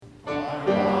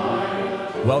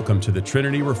Welcome to the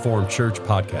Trinity Reformed Church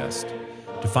podcast.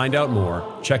 To find out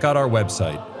more, check out our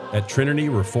website at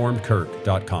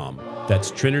trinityreformedkirk.com.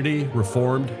 That's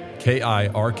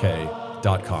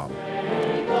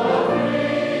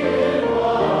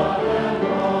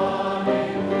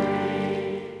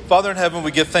trinityreformedkirk.com. Father in heaven,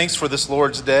 we give thanks for this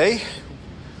Lord's Day.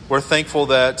 We're thankful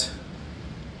that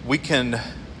we can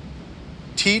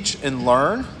teach and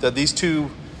learn, that these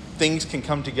two things can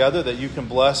come together, that you can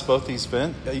bless both these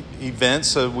events.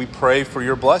 So we pray for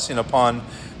your blessing upon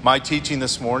my teaching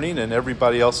this morning and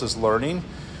everybody else's learning,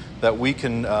 that we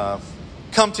can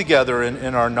come together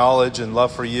in our knowledge and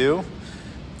love for you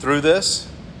through this.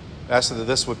 I ask that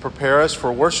this would prepare us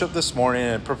for worship this morning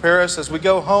and prepare us as we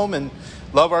go home and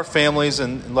love our families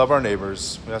and love our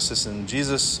neighbors. We ask this in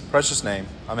Jesus' precious name.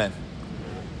 Amen.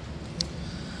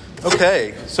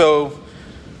 Okay, so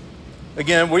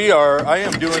again, I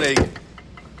am doing a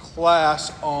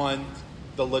class on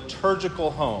the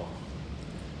liturgical home.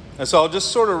 And so I'll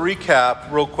just sort of recap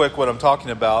real quick what I'm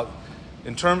talking about.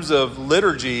 In terms of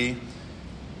liturgy,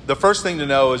 the first thing to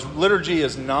know is liturgy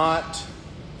is not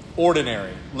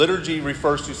ordinary. Liturgy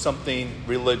refers to something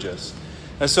religious.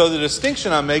 And so the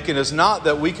distinction I'm making is not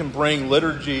that we can bring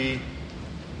liturgy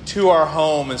to our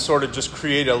home and sort of just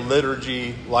create a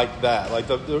liturgy like that. Like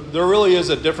there really is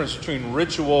a difference between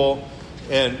ritual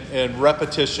and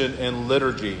repetition and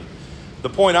liturgy. The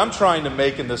point I'm trying to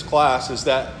make in this class is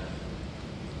that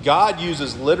God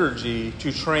uses liturgy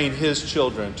to train His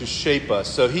children, to shape us.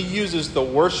 So He uses the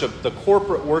worship, the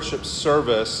corporate worship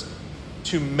service,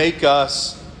 to make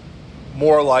us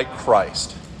more like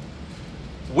Christ.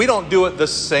 We don't do it the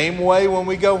same way when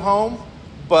we go home,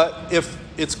 but if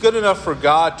it's good enough for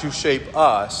God to shape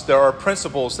us, there are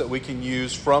principles that we can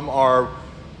use from our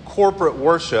corporate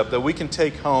worship that we can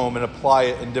take home and apply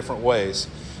it in different ways.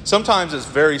 Sometimes it's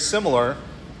very similar.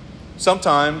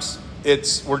 Sometimes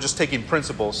we're just taking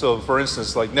principles. So for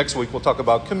instance, like next week we'll talk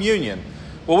about communion.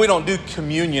 Well, we don't do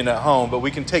communion at home, but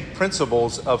we can take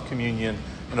principles of communion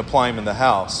and apply them in the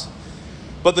house.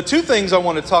 But the two things I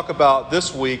want to talk about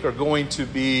this week are going to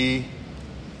be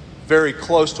very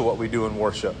close to what we do in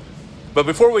worship. But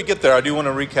before we get there, I do want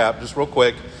to recap just real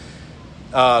quick.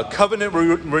 Covenant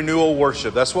renewal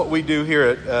worship. That's what we do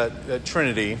here at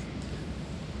Trinity.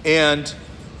 And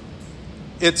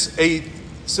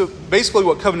so basically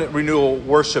what covenant renewal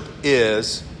worship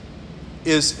is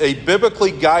a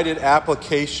biblically guided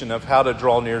application of how to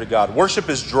draw near to God. Worship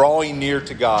is drawing near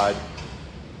to God.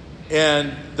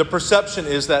 And the perception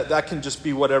is that can just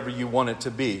be whatever you want it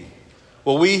to be.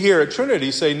 Well, we here at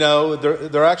Trinity say no,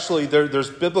 there's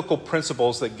biblical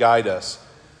principles that guide us.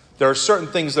 There are certain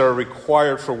things that are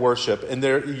required for worship, and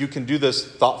you can do this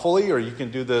thoughtfully or you can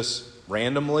do this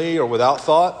randomly or without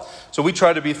thought. So we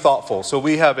try to be thoughtful. So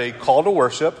we have a call to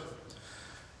worship,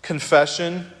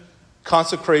 confession,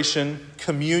 consecration,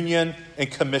 communion, and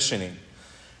commissioning.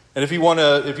 And if you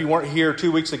weren't here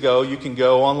 2 weeks ago, you can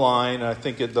go online. I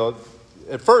think at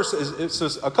first, it's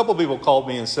just, a couple of people called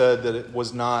me and said that it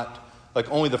was not, like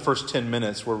only the first 10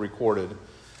 minutes were recorded.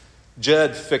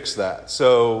 Jed fixed that.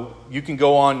 So you can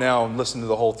go on now and listen to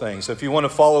the whole thing. So if you want to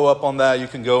follow up on that, you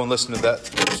can go and listen to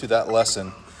that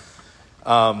lesson.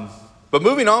 But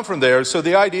moving on from there, so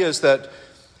the idea is that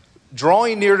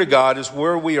drawing near to God is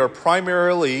where we are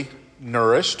primarily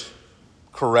nourished,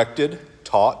 corrected,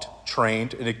 taught,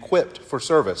 trained, and equipped for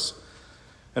service.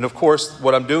 And of course,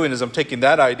 what I'm doing is I'm taking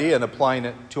that idea and applying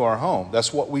it to our home.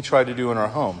 That's what we try to do in our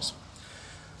homes.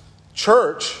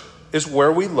 Church is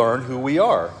where we learn who we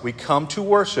are. We come to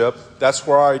worship. That's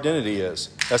where our identity is.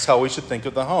 That's how we should think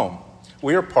of the home.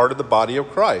 We are part of the body of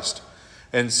Christ.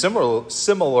 And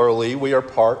similarly, we are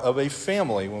part of a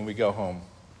family when we go home.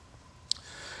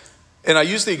 And I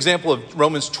use the example of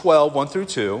Romans 12, 1 through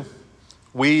 2.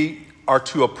 We are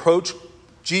to approach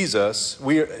Jesus.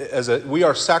 We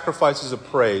are sacrifices of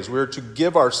praise. We are to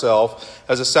give ourselves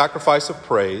as a sacrifice of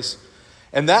praise.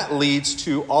 And that leads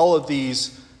to all of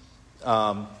these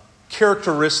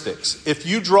characteristics. If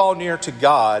you draw near to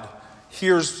God,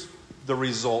 here's the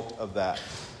result of that.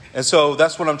 And so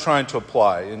that's what I'm trying to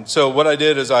apply. And so what I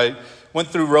did is I went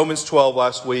through Romans 12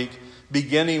 last week,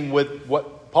 beginning with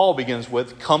what Paul begins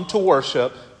with: come to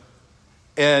worship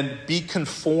and be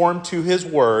conformed to His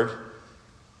word.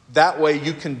 That way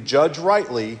you can judge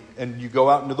rightly and you go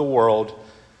out into the world,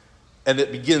 and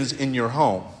it begins in your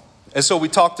home. And so we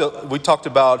talked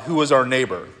about who is our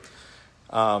neighbor.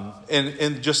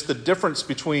 And just the difference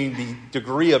between the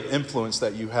degree of influence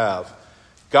that you have.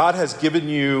 God has given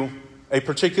you a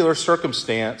particular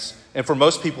circumstance, and for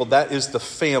most people that is the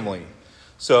family.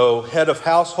 So head of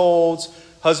households,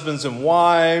 husbands and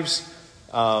wives,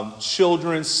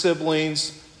 children,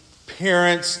 siblings,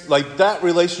 parents, like that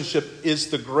relationship is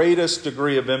the greatest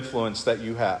degree of influence that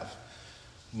you have.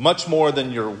 Much more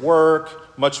than your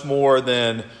work, much more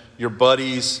than your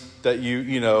buddies that you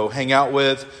hang out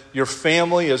with. Your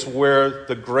family is where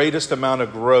the greatest amount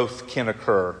of growth can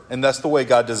occur. And that's the way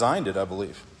God designed it, I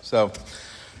believe. So,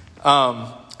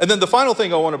 and then the final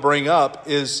thing I want to bring up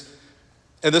is,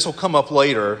 and this will come up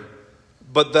later,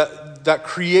 but that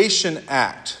creation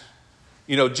act.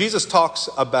 Jesus talks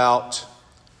about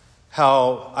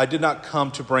how I did not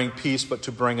come to bring peace, but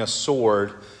to bring a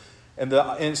sword.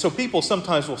 And so people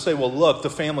sometimes will say, well, look, the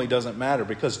family doesn't matter,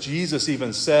 because Jesus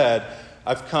even said,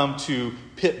 I've come to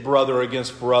pit brother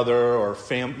against brother, or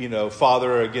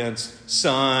father against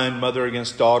son, mother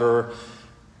against daughter.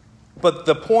 But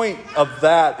the point of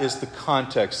that is the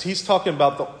context. He's talking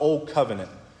about the old covenant.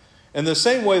 In the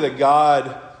same way that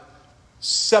God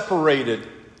separated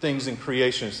things in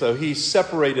creation, so he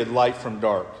separated light from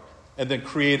dark and then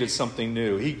created something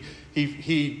new.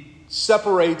 He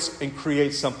separates and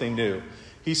creates something new.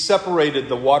 He separated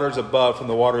the waters above from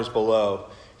the waters below.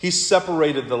 He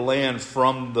separated the land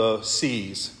from the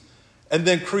seas and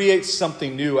then creates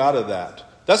something new out of that.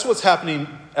 That's what's happening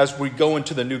as we go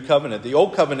into the new covenant. The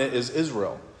old covenant is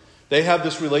Israel. They have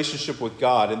this relationship with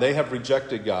God, and they have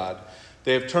rejected God.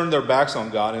 They have turned their backs on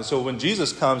God. And so when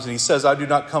Jesus comes and he says, I do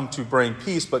not come to bring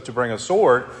peace, but to bring a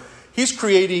sword, he's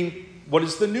creating what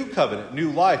is the new covenant,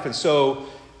 new life. And so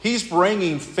he's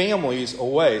bringing families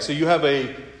away. So you have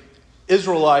a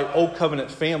Israelite old covenant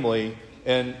family,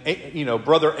 and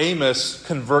brother Amos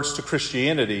converts to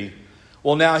Christianity.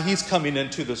 Well, now he's coming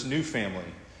into this new family.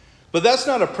 But that's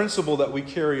not a principle that we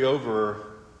carry over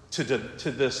to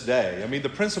this day. I mean, the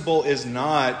principle is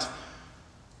not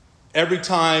every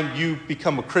time you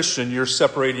become a Christian, you're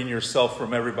separating yourself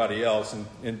from everybody else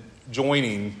and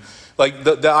joining. Like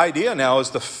the idea now is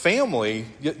the family,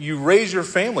 you raise your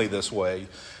family this way.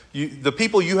 The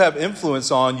people you have influence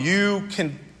on, you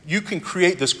can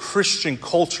create this Christian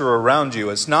culture around you.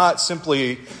 It's not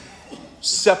simply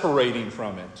separating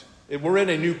from it. We're in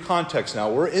a new context now.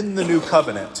 We're in the new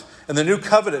covenant. And the new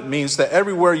covenant means that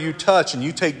everywhere you touch and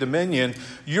you take dominion,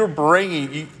 you're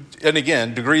bringing, and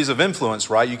again, degrees of influence,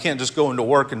 right? You can't just go into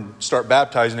work and start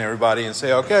baptizing everybody and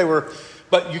say, okay,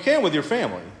 but you can with your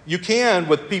family. You can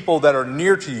with people that are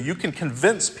near to you. You can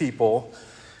convince people.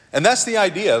 And that's the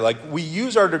idea. Like, we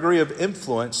use our degree of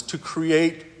influence to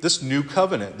create this new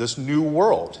covenant, this new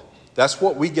world. That's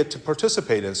what we get to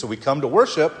participate in. So we come to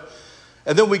worship,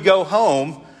 and then we go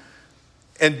home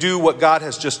and do what God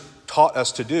has just taught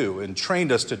us to do and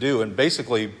trained us to do and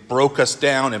basically broke us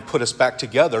down and put us back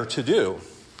together to do.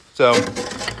 So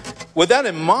with that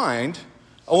in mind,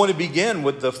 I want to begin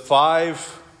with the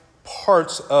 5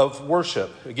 parts of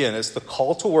worship. Again, it's the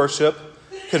call to worship,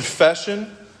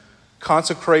 confession,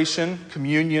 consecration,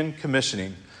 communion,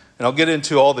 commissioning. And I'll get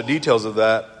into all the details of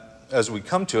that as we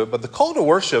come to it. But the call to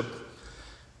worship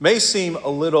may seem a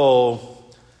little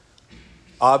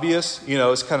obvious.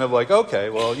 It's kind of like,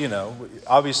 okay, well,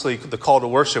 obviously the call to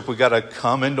worship, we got to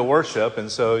come into worship.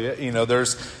 And so,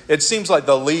 it seems like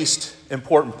the least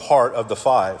important part of the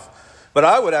 5. But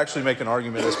I would actually make an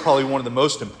argument it's probably one of the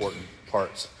most important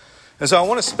parts. And so I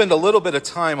want to spend a little bit of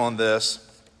time on this,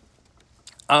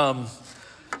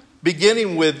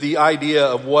 beginning with the idea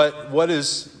of what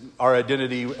is our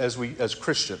identity as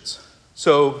Christians.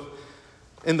 So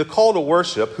in the call to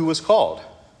worship, who was called?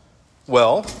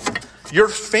 Well, your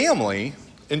family,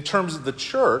 in terms of the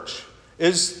church,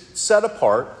 is set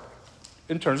apart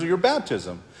in terms of your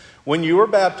baptism. When you are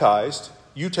baptized,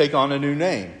 you take on a new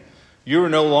name. You are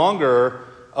no longer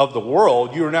of the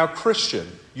world. You are now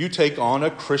Christian. You take on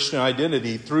a Christian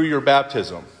identity through your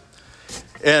baptism.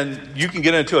 And you can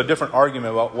get into a different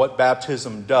argument about what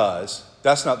baptism does.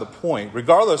 That's not the point.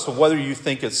 Regardless of whether you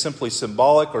think it's simply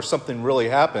symbolic or something really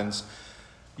happens,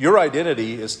 your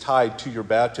identity is tied to your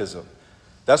baptism.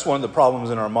 That's one of the problems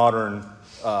in our modern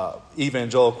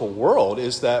evangelical world,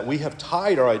 is that we have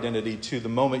tied our identity to the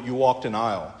moment you walked an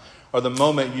aisle or the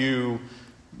moment you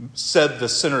said the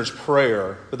sinner's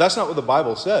prayer. But that's not what the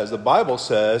Bible says. The Bible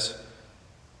says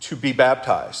to be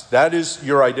baptized. That is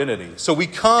your identity. So we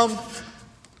come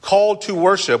called to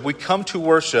worship. We come to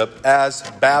worship as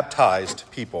baptized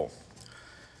people.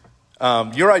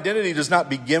 Your identity does not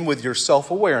begin with your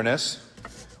self-awareness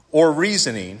or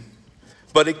reasoning,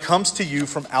 but it comes to you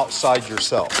from outside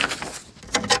yourself.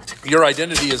 Your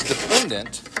identity is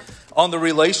dependent on the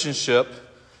relationship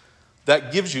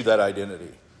that gives you that identity.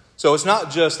 So it's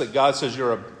not just that God says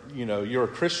you're a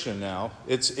Christian now.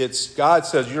 It's God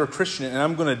says you're a Christian, and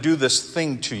I'm going to do this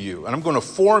thing to you, and I'm going to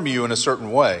form you in a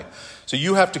certain way. So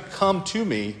you have to come to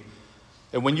me,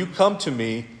 and when you come to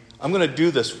me, I'm going to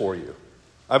do this for you.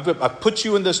 I've put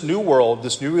you in this new world,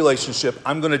 this new relationship.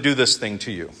 I'm going to do this thing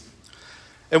to you.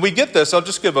 And we get this. I'll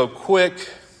just give a quick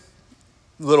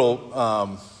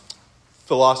little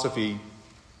philosophy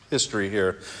history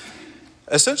here.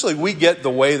 Essentially, we get the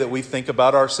way that we think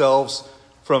about ourselves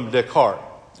from Descartes.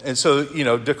 And so,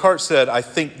 Descartes said, I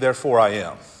think, therefore I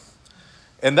am.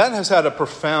 And that has had a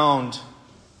profound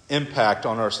impact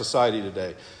on our society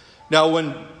today. Now,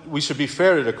 when we should be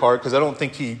fair to Descartes, because I don't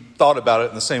think he thought about it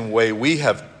in the same way we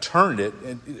have turned it.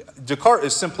 Descartes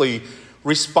is simply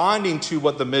responding to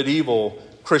what the medieval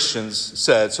Christians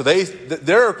said. So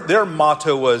their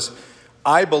motto was,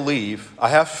 I believe, I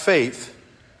have faith,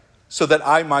 so that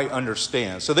I might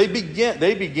understand. So they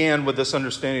began with this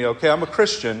understanding, okay, I'm a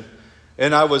Christian,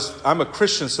 and I'm a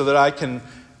Christian so that I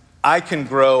can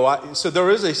grow. So there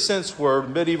is a sense where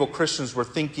medieval Christians were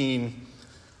thinking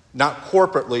not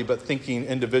corporately, but thinking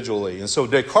individually. And so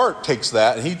Descartes takes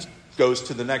that and he goes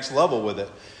to the next level with it.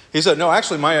 He said, no,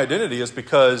 actually my identity is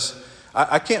because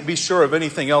I can't be sure of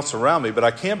anything else around me, but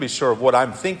I can be sure of what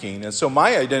I'm thinking. And so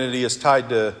my identity is tied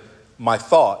to my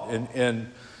thought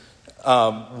and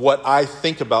what I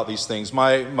think about these things,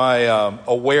 my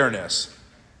awareness.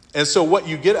 And so what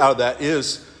you get out of that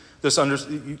is this,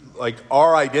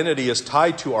 our identity is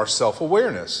tied to our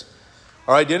self-awareness.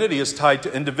 Our identity is tied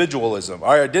to individualism.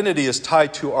 Our identity is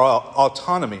tied to our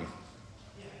autonomy.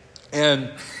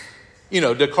 And,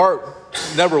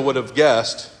 Descartes never would have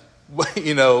guessed, what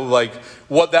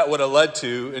that would have led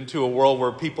to into a world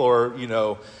where people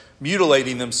are,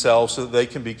 mutilating themselves so that they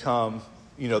can become,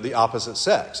 the opposite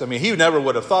sex. I mean, he never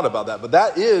would have thought about that. But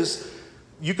that is,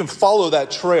 you can follow that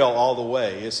trail all the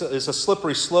way. It's a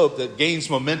slippery slope that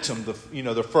gains momentum,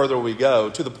 the further we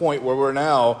go, to the point where we're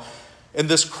now in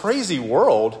this crazy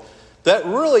world that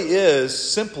really is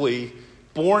simply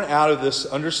born out of this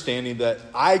understanding that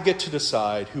I get to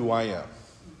decide who I am.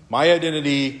 My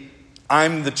identity,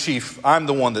 I'm the chief, I'm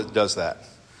the one that does that.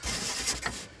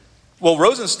 Well,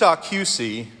 Rosenstock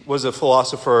Hussey was a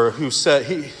philosopher who said,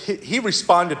 he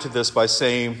responded to this by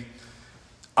saying,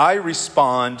 I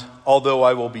respond, although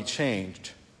I will be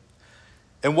changed.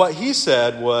 And what he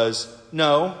said was,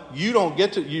 no, you don't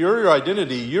get to, your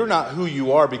identity, you're not who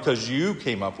you are because you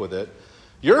came up with it.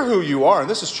 You're who you are, and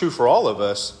this is true for all of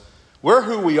us. We're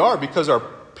who we are because our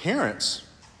parents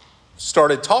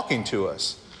started talking to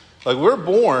us. Like, we're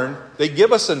born, they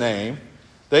give us a name,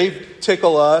 they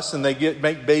tickle us, and they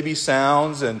make baby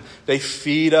sounds, and they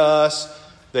feed us,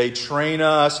 they train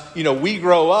us. We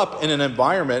grow up in an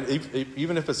environment,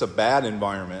 even if it's a bad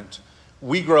environment,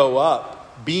 we grow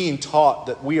up being taught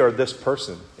that we are this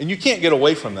person. And you can't get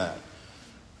away from that.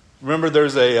 Remember,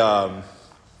 there's the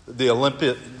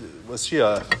Olympic, was she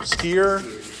a skier?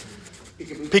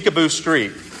 Peekaboo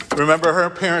Street. Remember, her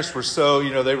parents were so,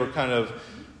 they were kind of,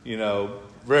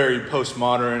 very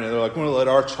postmodern, and they're like, we're going to let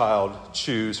our child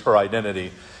choose her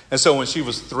identity. And so when she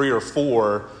was 3 or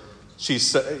 4, she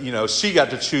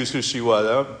got to choose who she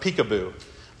was, peekaboo.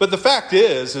 But the fact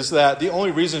is that the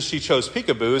only reason she chose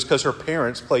peekaboo is because her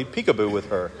parents played peekaboo with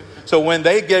her. So when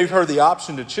they gave her the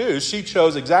option to choose, she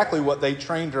chose exactly what they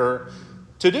trained her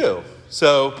to do.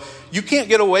 So you can't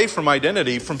get away from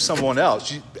identity from someone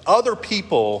else. Other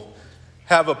people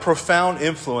have a profound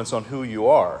influence on who you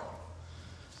are.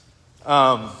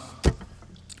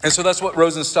 And so that's what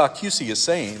Rosenstock Hussey is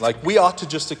saying. Like, we ought to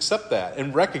just accept that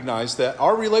and recognize that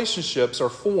our relationships are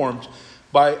formed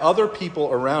by other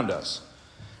people around us.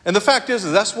 And the fact is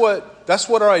that's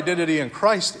what our identity in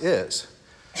Christ is.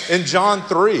 In John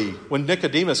 3, when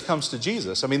Nicodemus comes to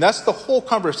Jesus, that's the whole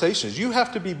conversation. You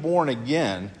have to be born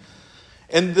again.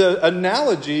 And the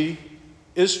analogy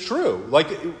is true. Like,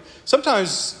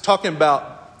 sometimes talking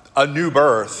about a new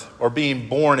birth or being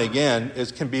born again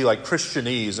can be like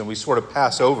Christianese, and we sort of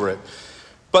pass over it.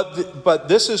 But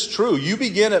this is true. You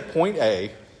begin at point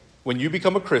A when you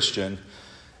become a Christian,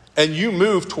 and you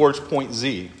move towards point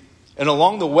Z. And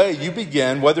along the way, you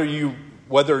begin, whether you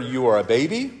are a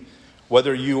baby,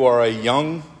 whether you are a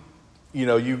young,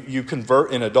 you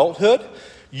convert in adulthood,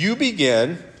 you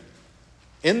begin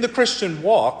in the Christian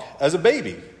walk as a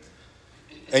baby.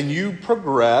 And you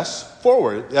progress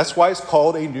forward. That's why it's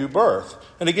called a new birth.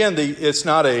 And again, it's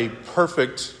not a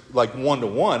perfect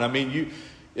one-to-one.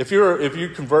 If you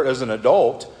convert as an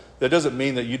adult, that doesn't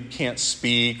mean that you can't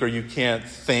speak or you can't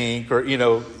think or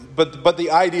But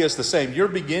the idea is the same. You're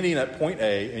beginning at point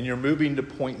A and you're moving to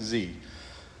point Z.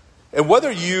 And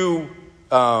whether you,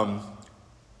 and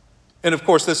of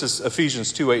course this is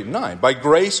Ephesians 2:8-9. By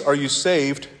grace are you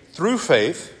saved through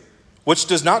faith, which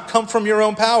does not come from your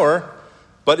own power,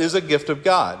 but is a gift of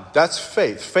God. That's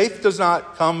faith. Faith does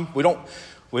not come, we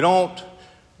don't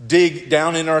dig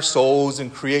down in our souls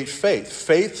and create faith.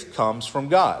 Faith comes from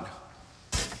God.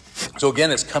 So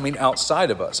again, it's coming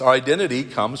outside of us. Our identity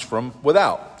comes from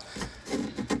without.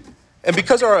 And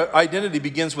because our identity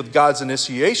begins with God's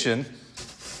initiation,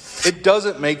 it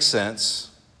doesn't make sense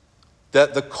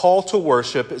that the call to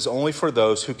worship is only for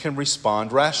those who can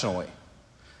respond rationally.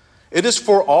 It is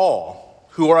for all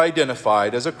who are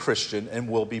identified as a Christian and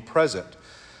will be present.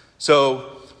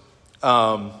 So,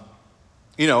 and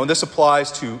this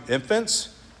applies to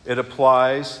infants. It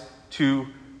applies to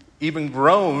even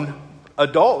grown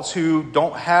adults who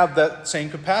don't have that same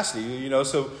capacity.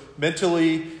 So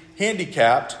mentally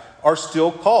handicapped are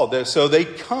still called. So they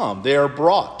come. They are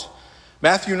brought.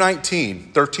 Matthew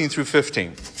 19, 13 through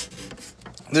 15.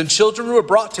 Then children were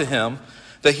brought to him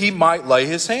that he might lay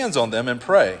his hands on them and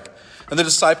pray. And the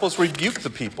disciples rebuked the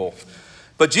people.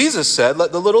 But Jesus said,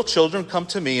 "Let the little children come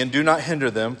to me and do not hinder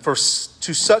them, for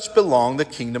to such belong the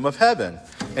kingdom of heaven."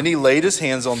 And he laid his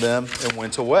hands on them and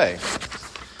went away.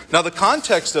 Now the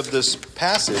context of this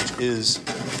passage is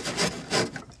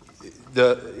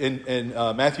in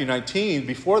Matthew 19,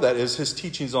 before that, is his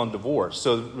teachings on divorce.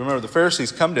 So remember, the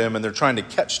Pharisees come to him and they're trying to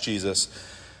catch Jesus.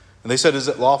 And they said, "Is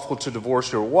it lawful to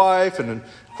divorce your wife?" And then,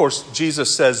 of course,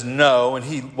 Jesus says no.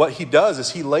 And what he does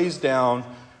is he lays down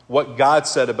what God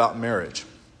said about marriage.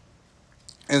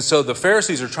 And so the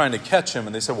Pharisees are trying to catch him.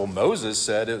 And they said, "Well, Moses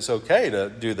said it's okay to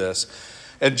do this."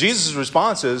 And Jesus'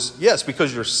 response is, yes,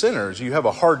 because you're sinners. You have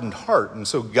a hardened heart. And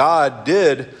so God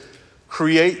did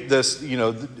create this,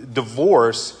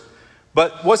 divorce.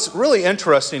 But what's really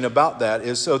interesting about that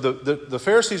is, so the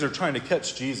Pharisees are trying to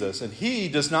catch Jesus, and he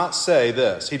does not say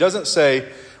this. He doesn't say,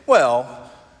 "Well,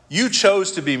 you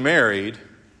chose to be married,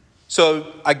 so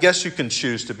I guess you can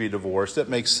choose to be divorced. That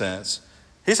makes sense."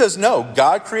 He says, no,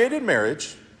 God created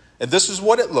marriage, and this is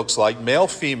what it looks like, male,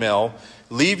 female,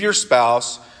 leave your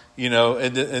spouse,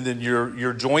 and then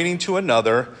you're joining to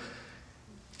another.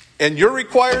 And you're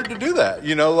required to do that.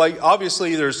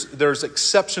 Obviously there's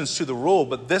exceptions to the rule,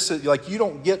 but this is you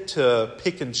don't get to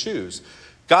pick and choose.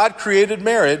 God created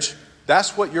marriage.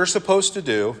 That's what you're supposed to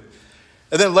do.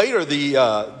 And then later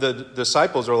the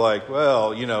disciples are like,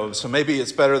 well, so maybe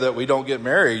it's better that we don't get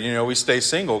married. We stay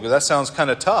single because that sounds kind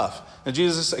of tough. And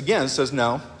Jesus again says,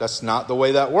 no, that's not the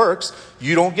way that works.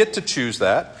 You don't get to choose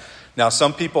that. Now,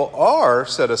 some people are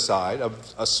set aside,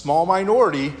 a small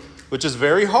minority, which is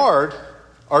very hard,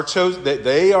 are chosen.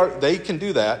 They can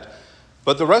do that,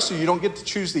 but the rest of you don't get to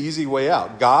choose the easy way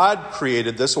out. God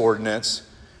created this ordinance,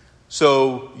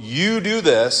 so you do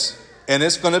this, and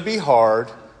it's going to be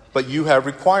hard, but you have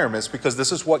requirements because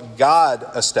this is what God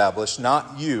established,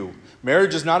 not you.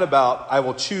 Marriage is not about I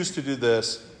will choose to do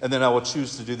this, and then I will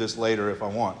choose to do this later if I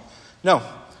want. No,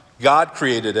 God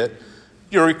created it.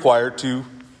 You're required to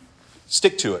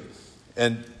stick to it,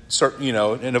 and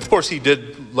and of course he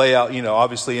did lay out,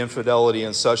 obviously infidelity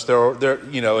and such. But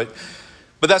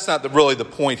that's not really the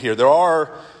point here.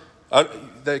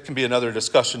 That can be another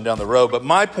discussion down the road. But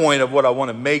my point of what I want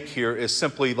to make here is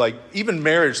simply even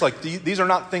marriage, these are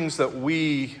not things that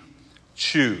we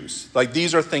choose.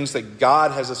 These are things that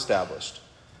God has established.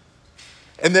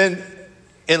 And then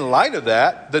in light of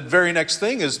that, the very next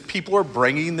thing is people are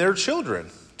bringing their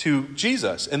children to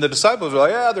Jesus. And the disciples are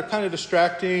like, yeah, they're kind of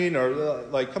distracting,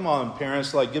 or come on,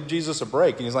 parents, give Jesus a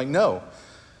break. And he's like, no.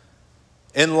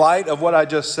 In light of what I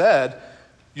just said,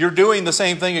 you're doing the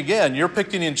same thing again. You're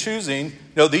picking and choosing.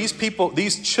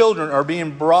 These children are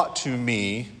being brought to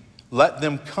me. Let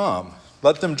them come.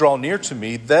 Let them draw near to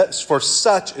me. That's for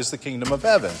such is the kingdom of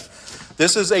heaven.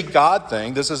 This is a God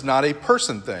thing. This is not a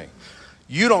person thing.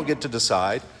 You don't get to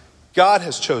decide. God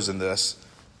has chosen this.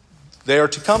 They are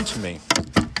to come to me.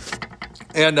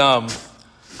 And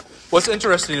what's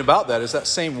interesting about that is that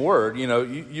same word.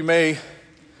 You may,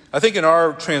 I think in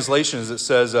our translations it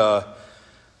says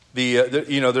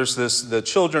there's this: the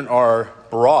children are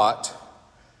brought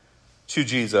to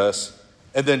Jesus,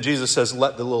 and then Jesus says,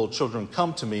 "Let the little children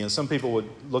come to me." And some people would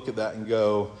look at that and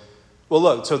go, "Well,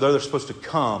 look, so they're supposed to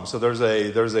come. So there's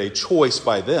a choice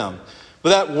by them."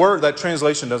 But that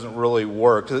translation doesn't really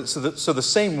work. So the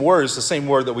same word is the same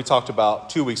word that we talked about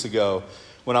 2 weeks ago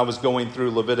when I was going through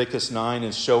Leviticus 9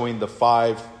 and showing the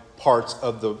 5 parts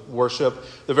of the worship.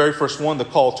 The very first one, the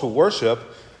call to worship,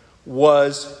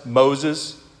 was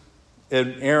Moses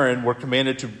and Aaron were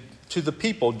commanded to the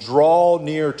people, draw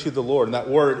near to the Lord. And that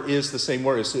word is the same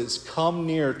word. It says, come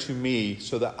near to me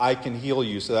so that I can heal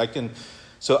you, so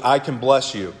I can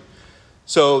bless you.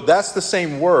 So that's the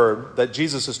same word that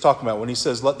Jesus is talking about when he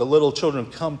says, let the little children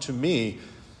come to me.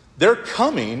 They're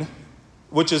coming,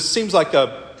 which seems like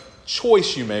a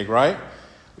choice you make, right?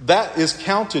 that is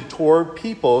counted toward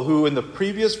people who in the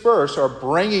previous verse are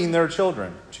bringing their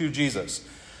children to Jesus.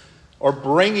 Or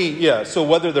bringing, so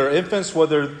whether they're infants,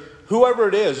 whoever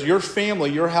it is, your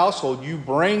family, your household, you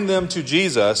bring them to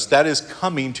Jesus, that is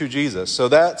coming to Jesus. So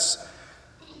that's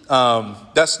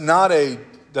not a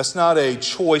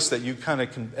choice that you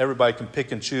everybody can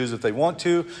pick and choose if they want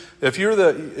to. If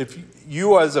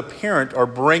you as a parent are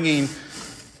bringing,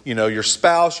 your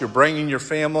spouse, you're bringing your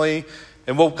family,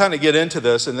 and we'll kind of get into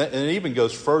this, and it even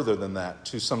goes further than that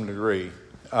to some degree,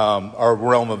 our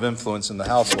realm of influence in the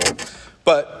household.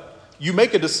 But you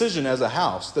make a decision as a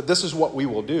house that this is what we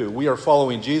will do. We are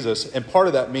following Jesus, and part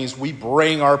of that means we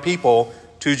bring our people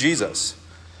to Jesus.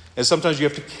 And sometimes you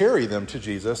have to carry them to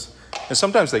Jesus, and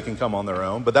sometimes they can come on their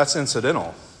own, but that's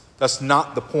incidental. That's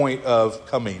not the point of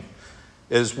coming,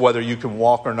 is whether you can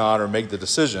walk or not or make the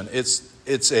decision.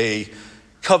 It's a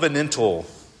covenantal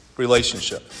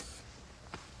relationship.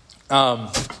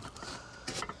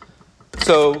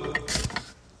 So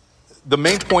the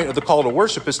main point of the call to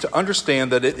worship is to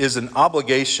understand that it is an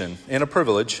obligation and a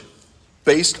privilege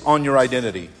based on your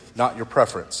identity, not your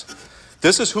preference.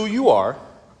 This is who you are,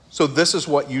 so this is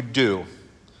what you do.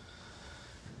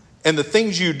 And the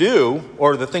things you do,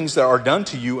 or the things that are done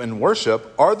to you in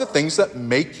worship, are the things that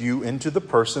make you into the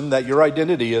person that your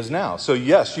identity is now. So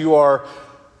yes, you are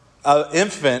an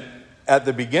infant at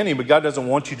the beginning, but God doesn't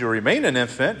want you to remain an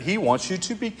infant. He wants you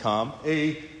to become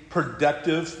a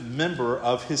productive member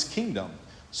of his kingdom.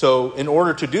 So in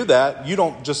order to do that, you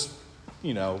don't just,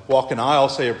 walk an aisle,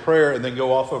 say a prayer, and then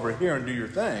go off over here and do your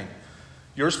thing.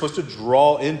 You're supposed to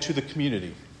draw into the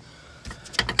community.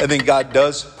 And then God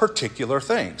does particular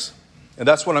things. And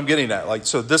that's what I'm getting at.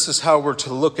 So this is how we're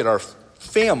to look at our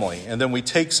family. And then we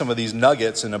take some of these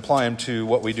nuggets and apply them to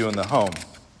what we do in the home.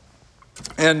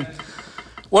 And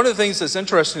one of the things that's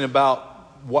interesting about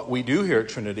what we do here at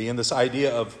Trinity and this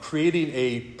idea of creating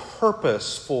a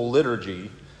purposeful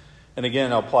liturgy, and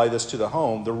again, I'll apply this to the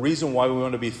home, the reason why we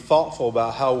want to be thoughtful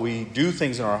about how we do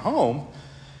things in our home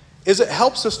is it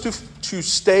helps us to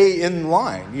stay in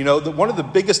line. One of the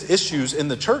biggest issues in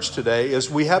the church today is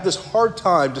we have this hard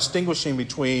time distinguishing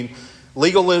between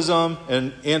legalism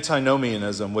and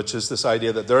antinomianism, which is this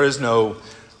idea that there is no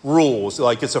rules,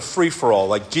 like it's a free-for-all.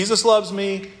 Like Jesus loves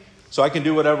me, so I can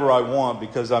do whatever I want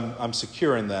because I'm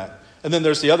secure in that. And then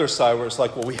there's the other side where it's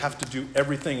like, well, we have to do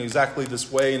everything exactly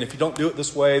this way, and if you don't do it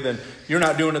this way, then you're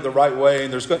not doing it the right way.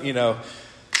 And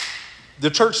the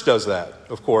church does that,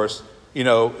 of course. In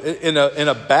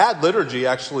a bad liturgy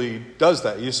actually does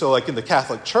that. So like in the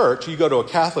Catholic Church, you go to a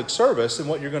Catholic service, and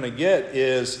what you're going to get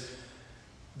is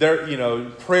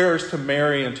prayers to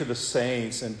Mary and to the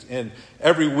saints, and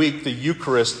every week the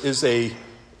Eucharist is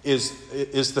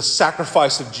the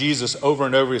sacrifice of Jesus over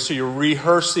and over. So you're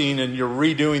rehearsing and you're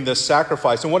redoing this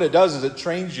sacrifice. And what it does is it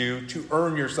trains you to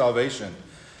earn your salvation.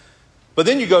 But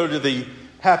then you go to the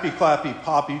happy, clappy,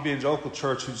 pop evangelical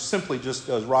church who simply just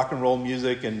does rock and roll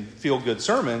music and feel-good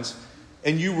sermons.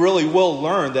 And you really will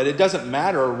learn that it doesn't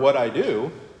matter what I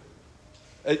do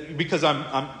because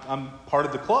I'm part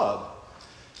of the club.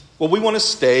 Well, we want to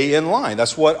stay in line.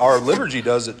 That's what our liturgy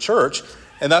does at church.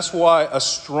 And that's why a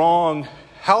strong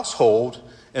household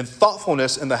and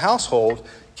thoughtfulness in the household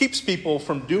keeps people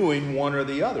from doing one or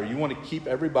the other. You want to keep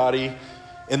everybody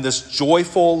in this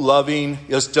joyful, loving,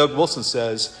 as Doug Wilson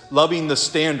says, loving the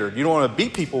standard. You don't want to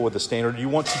beat people with the standard. You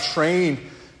want to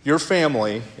train your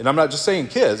family, and I'm not just saying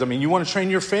kids. You want to train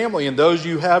your family and those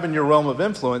you have in your realm of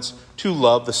influence to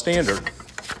love the standard.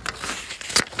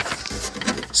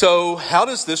 So how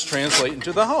does this translate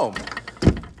into the home?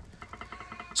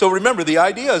 So remember, the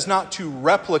idea is not to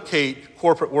replicate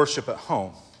corporate worship at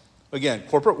home. Again,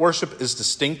 corporate worship is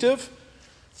distinctive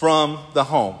from the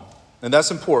home. And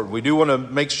that's important. We do want to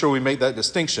make sure we make that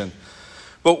distinction.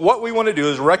 But what we want to do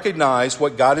is recognize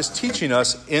what God is teaching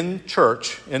us in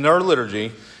church, in our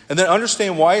liturgy, and then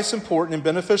understand why it's important and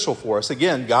beneficial for us.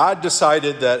 Again, God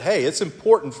decided that, hey, it's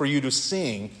important for you to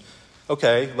sing.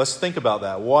 Okay, let's think about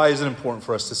that. Why is it important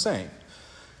for us to sing?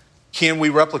 Can we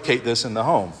replicate this in the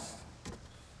home?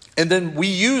 And then we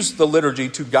use the liturgy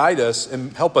to guide us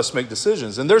and help us make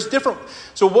decisions. And there's different,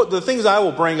 so what the things I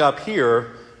will bring up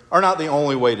here are not the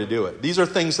only way to do it. These are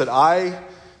things that I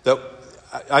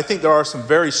think there are some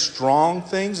very strong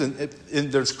things, and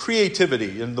there's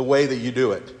creativity in the way that you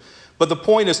do it. But the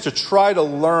point is to try to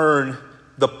learn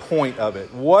the point of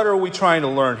it. What are we trying to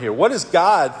learn here? What does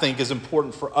God think is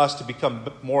important for us to become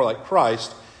more like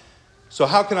Christ? So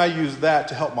how can I use that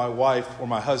to help my wife or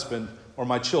my husband or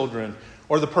my children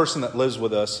or the person that lives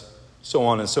with us, so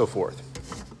on and so forth?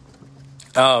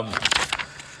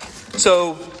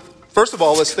 So first of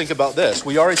all, let's think about this.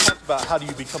 We already talked about how do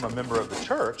you become a member of the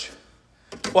church.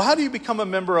 Well, how do you become a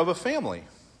member of a family?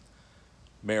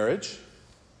 Marriage,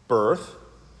 birth,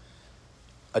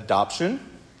 adoption.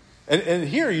 And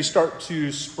here you start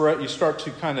to spread, you start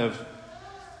to kind of,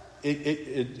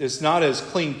 it's not as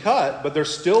clean cut, but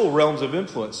there's still realms of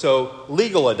influence. So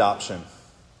legal adoption,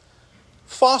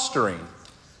 fostering.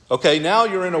 Okay, now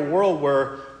you're in a world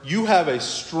where you have a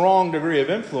strong degree of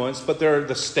influence, but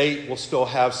the state will still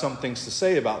have some things to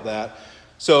say about that.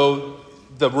 So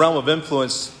the realm of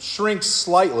influence shrinks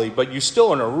slightly, but you're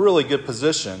still in a really good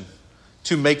position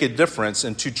to make a difference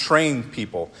and to train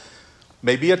people.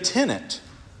 Maybe a tenant,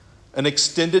 an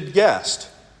extended guest.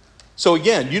 So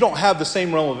again, you don't have the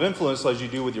same realm of influence as you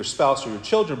do with your spouse or your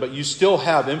children, but you still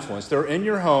have influence. They're in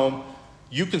your home.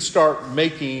 You can start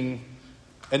making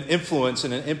an influence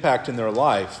and an impact in their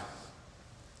life.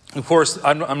 Of course,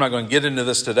 I'm not going to get into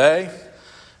this today.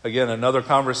 Again, another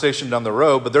conversation down the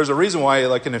road. But there's a reason why,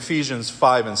 like in Ephesians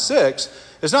 5 and 6,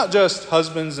 it's not just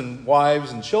husbands and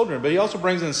wives and children, but he also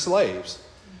brings in slaves.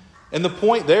 And the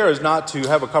point there is not to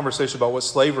have a conversation about what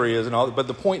slavery is and all, but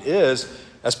the point is,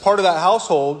 as part of that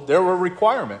household, there were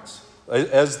requirements.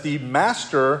 As the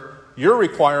master, your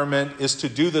requirement is to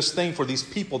do this thing for these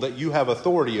people that you have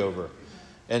authority over.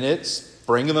 And it's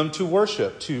bringing them to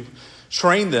worship, to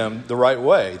train them the right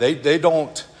way. They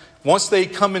don't, once they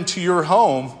come into your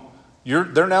home,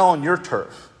 they're now on your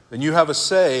turf. And you have a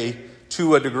say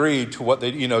to a degree, to what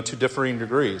they, to differing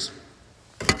degrees.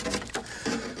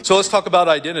 So let's talk about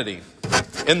identity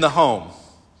in the home.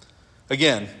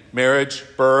 Again, marriage,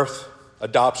 birth,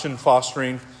 adoption,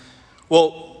 fostering.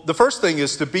 Well, the first thing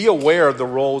is to be aware of the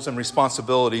roles and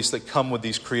responsibilities that come with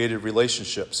these created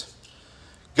relationships.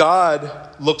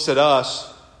 God looks at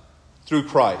us through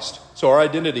Christ. So our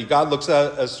identity, God looks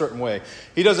at it a certain way.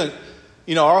 He doesn't,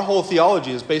 our whole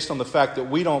theology is based on the fact that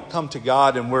we don't come to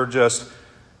God and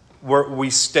we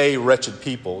stay wretched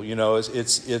people.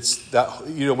 It's that,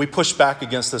 we push back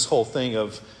against this whole thing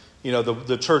of,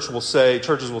 the churches will say,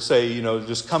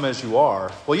 just come as you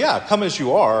are. Well, yeah, come as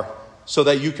you are so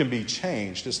that you can be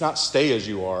changed. It's not stay as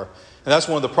you are. And that's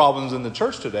one of the problems in the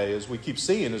church today is we keep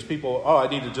seeing is people, I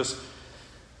need to just,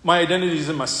 my identity is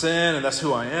in my sin and that's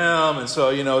who I am. And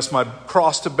so, it's my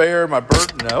cross to bear, my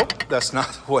burden. No, that's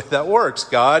not the way that works.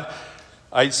 God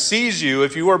sees you,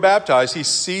 if you were baptized, he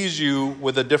sees you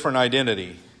with a different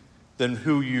identity than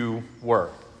who you were.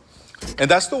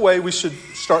 And that's the way we should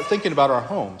start thinking about our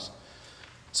homes.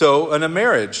 So in a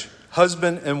marriage,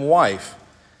 husband and wife,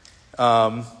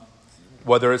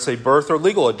 whether it's a birth or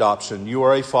legal adoption, you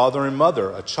are a father and mother,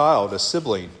 a child, a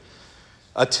sibling,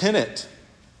 a tenant.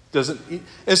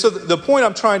 And so the point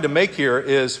I'm trying to make here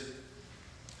is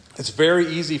it's very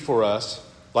easy for us,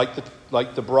 like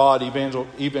the broad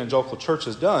evangelical church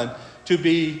has done, to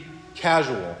be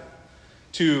casual,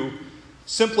 to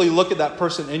simply look at that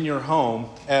person in your home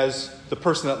as the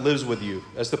person that lives with you,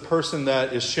 as the person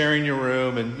that is sharing your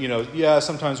room. And,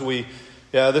 sometimes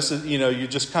this is, you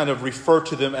just kind of refer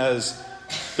to them as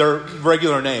their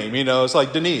regular name. It's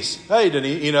like Denise. Hey,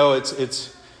 Denise.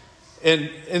 It's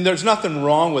and there's nothing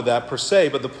wrong with that per se.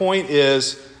 But the point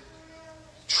is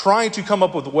trying to come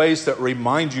up with ways that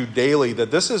remind you daily that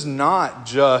this is not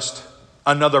just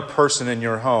another person in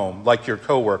your home, like your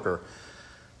coworker.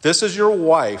 This is your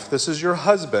wife. This is your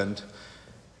husband.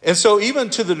 And so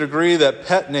even to the degree that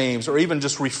pet names, or even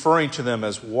just referring to them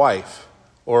as wife,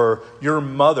 or your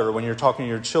mother when you're talking to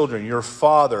your children, your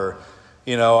father,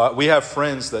 we have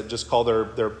friends that just call their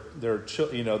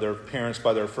parents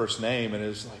by their first name, and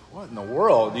it's like, what in the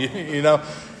world,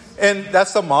 And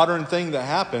that's the modern thing that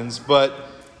happens, but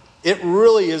it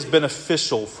really is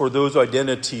beneficial for those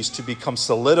identities to become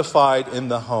solidified in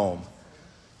the home.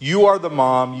 You are the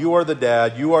mom, you are the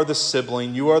dad, you are the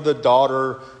sibling, you are the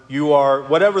daughter, you are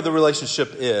whatever the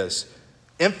relationship is.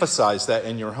 Emphasize that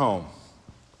in your home.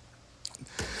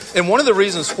 And one of the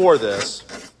reasons for this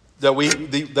that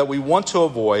we want to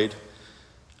avoid,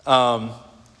 and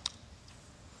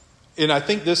I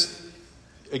think this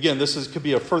could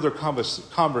be a further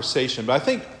conversation, but I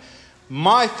think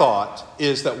my thought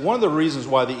is that one of the reasons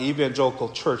why the evangelical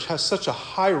church has such a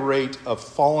high rate of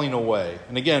falling away,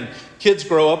 and again, kids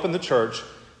grow up in the church,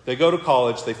 they go to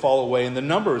college, they fall away, and the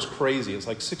number is crazy. It's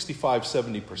like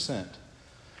 65-70%.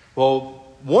 Well,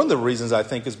 one of the reasons I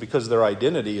think is because their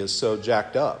identity is so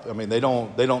jacked up. I mean, they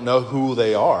don't know who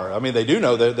they are. I mean, they do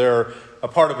know that they're a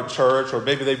part of a church, or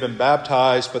maybe they've been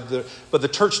baptized, but the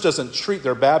church doesn't treat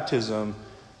their baptism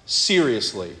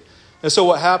seriously. And so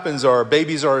what happens are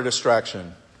babies are a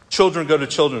distraction. Children go to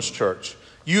children's church.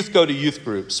 Youth go to youth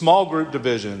group. Small group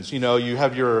divisions. You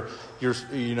have your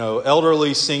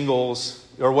elderly singles.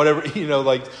 or whatever,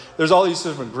 like there's all these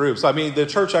different groups. I mean, the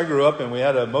church I grew up in, we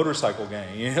had a motorcycle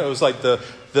gang. It was like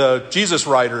the Jesus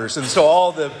Riders. And so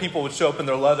all the people would show up in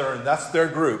their leather, and that's their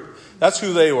group. That's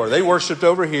who they were. They worshiped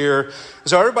over here.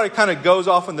 So everybody kind of goes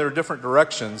off in their different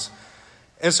directions.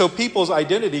 And so people's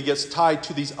identity gets tied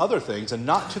to these other things and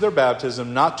not to their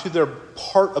baptism, not to their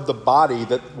part of the body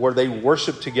where they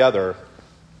worship together.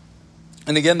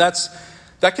 And again,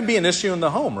 that can be an issue in the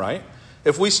home, right?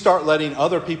 If we start letting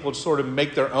other people sort of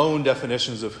make their own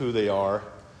definitions of who they are,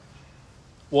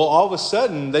 well, all of a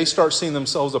sudden, they start seeing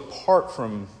themselves apart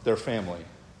from their family.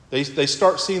 They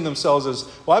start seeing themselves as,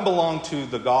 well, I belong to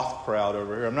the goth crowd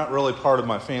over here. I'm not really part of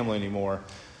my family anymore.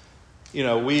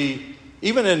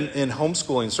 Even in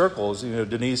homeschooling circles,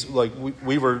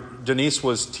 Denise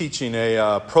was teaching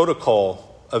a protocol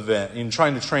event and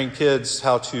trying to train kids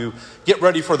how to get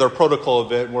ready for their protocol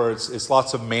event where it's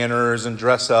lots of manners and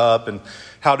dress up and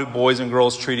how do boys and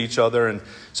girls treat each other. And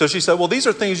so she said, well, these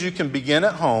are things you can begin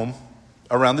at home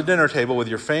around the dinner table with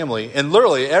your family. And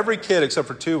literally every kid except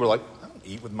for 2 were like, I don't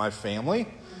eat with my family.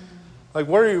 Like,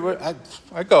 where are you?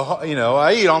 I go,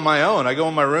 I eat on my own. I go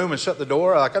in my room and shut the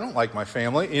door. Like, I don't like my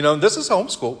family. This is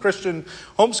Christian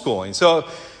homeschooling. So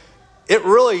it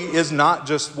really is not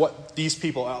just what these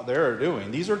people out there are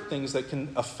doing. These are things that can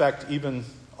affect even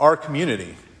our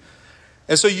community.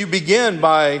 And so you begin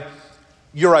by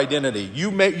your identity. You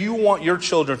want your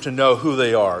children to know who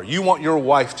they are. You want your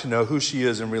wife to know who she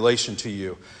is in relation to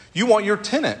you. You want your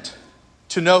tenant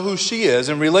to know who she is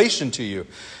in relation to you.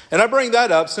 And I bring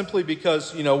that up simply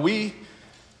because, we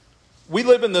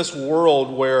live in this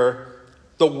world where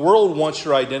the world wants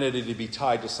your identity to be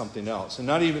tied to something else. And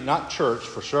not church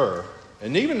for sure.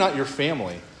 And even not your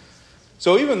family.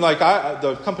 So even like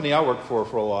the company I worked for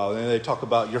a while, and they talk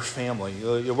about your family.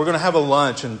 We're going to have a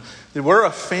lunch and we're a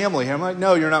family. I'm like,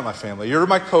 no, you're not my family. You're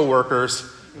my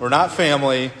coworkers. We're not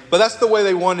family. But that's the way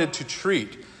they wanted to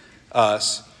treat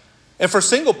us. And for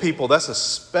single people, that's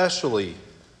especially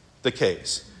the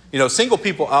case. Single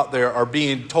people out there are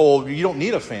being told, you don't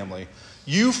need a family.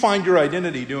 You find your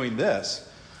identity doing this.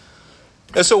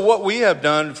 And so what we have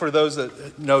done, for those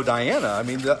that know Diana,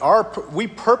 we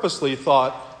purposely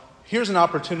thought, here's an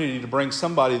opportunity to bring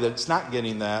somebody that's not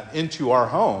getting that into our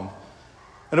home.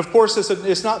 And of course,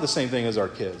 it's not the same thing as our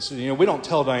kids. We don't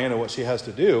tell Diana what she has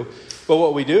to do. But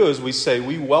what we do is we say,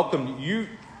 we welcome you.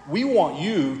 We want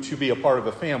you to be a part of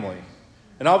a family.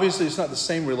 And obviously, it's not the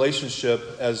same relationship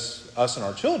as us and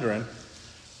our children.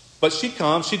 But she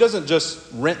comes. She doesn't just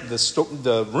rent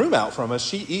the room out from us.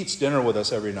 She eats dinner with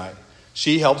us every night.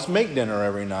 She helps make dinner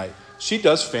every night. She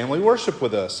does family worship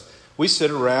with us. We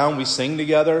sit around. We sing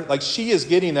together. Like, she is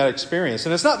getting that experience.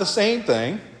 And it's not the same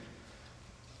thing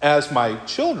as my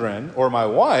children or my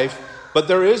wife, but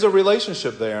there is a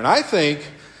relationship there. And I think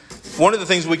one of the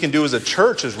things we can do as a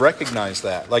church is recognize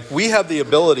that. Like, we have the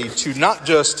ability to not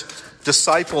just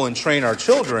disciple and train our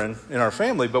children in our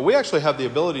family, but we actually have the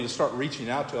ability to start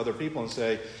reaching out to other people and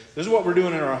say, this is what we're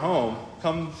doing in our home.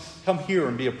 Come here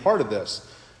and be a part of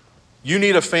this. You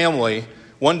need a family.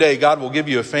 One day God will give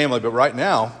you a family, but right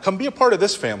now, come be a part of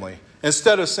this family.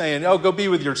 Instead of saying, go be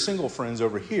with your single friends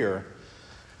over here.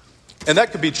 And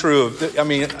that could be true of,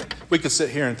 we could sit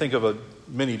here and think of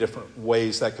many different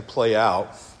ways that could play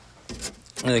out.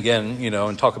 And again,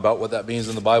 and talk about what that means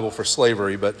in the Bible for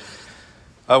slavery, but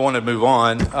I want to move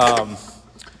on.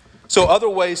 So other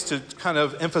ways to kind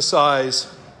of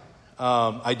emphasize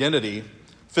identity,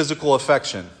 physical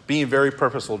affection, being very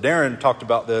purposeful. Darren talked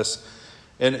about this,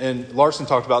 and Larson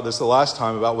talked about this the last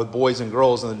time about with boys and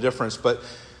girls and the difference. But,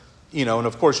 and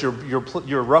of course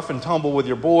you're rough and tumble with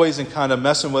your boys and kind of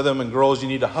messing with them, and girls, you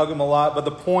need to hug them a lot. But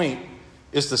the point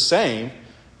is the same.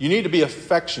 You need to be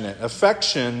affectionate.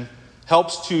 Affection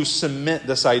helps to cement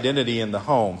this identity in the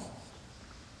home.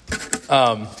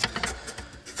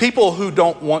 People who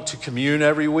don't want to commune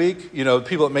every week,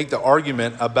 people that make the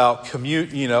argument about commune,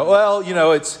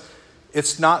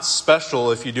 it's not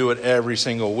special if you do it every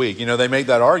single week. They make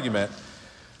that argument.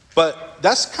 But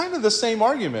that's kind of the same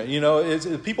argument.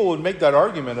 People would make that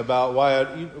argument about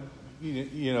why,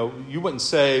 you wouldn't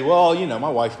say, well, my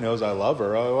wife knows I love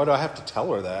her. Why do I have to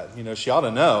tell her that? She ought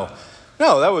to know.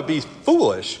 No, that would be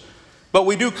foolish. But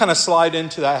we do kind of slide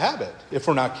into that habit if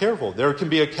we're not careful. There can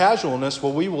be a casualness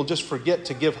where we will just forget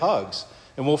to give hugs.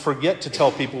 And we'll forget to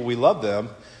tell people we love them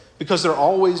because they're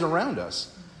always around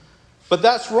us. But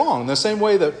that's wrong. The same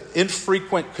way that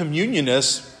infrequent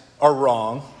communionists are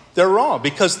wrong, they're wrong.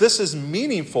 Because this is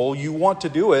meaningful, you want to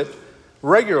do it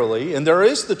regularly. And there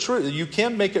is the truth. You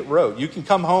can make it rote. You can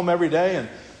come home every day and,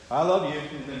 I love you,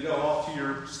 and then go off to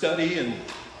your study and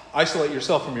isolate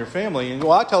yourself from your family. And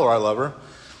I tell her I love her.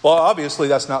 Well, obviously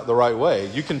that's not the right way.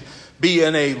 You can be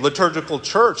in a liturgical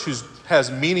church who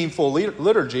has meaningful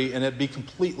liturgy and it be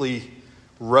completely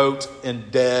rote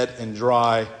and dead and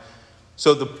dry.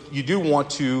 So you do want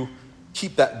to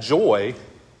keep that joy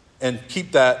and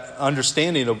keep that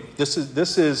understanding of this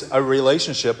is a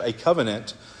relationship, a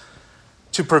covenant,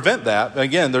 to prevent that.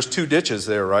 Again, there's two ditches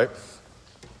there, right?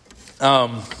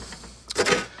 And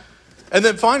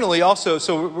then finally, also,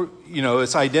 so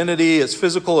it's identity, it's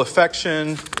physical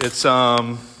affection, it's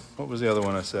what was the other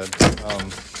one I said?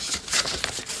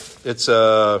 It's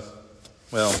I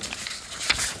don't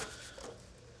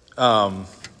know.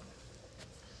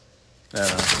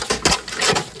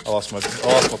 I lost my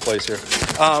place here.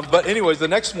 But anyways, the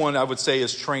next one I would say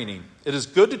is training. It is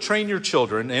good to train your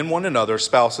children and one another,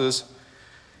 spouses,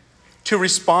 to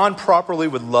respond properly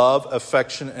with love,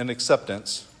 affection, and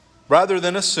acceptance, rather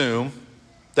than assume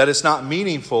that it's not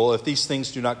meaningful if these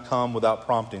things do not come without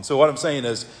prompting. So what I'm saying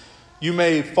is, you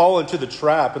may fall into the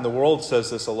trap, and the world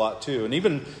says this a lot too, and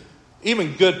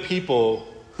even good people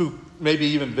who maybe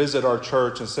even visit our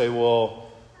church and say, well,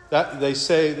 that they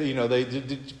say,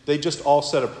 they just all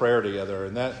said a prayer together,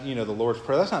 and that, the Lord's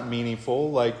Prayer, that's not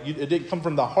meaningful. Like, it didn't come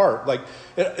from the heart. Like,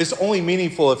 it's only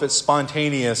meaningful if it's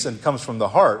spontaneous and comes from the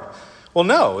heart. Well,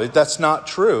 no, that's not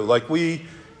true. Like,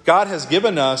 God has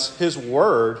given us His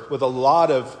Word with a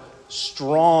lot of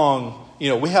strong,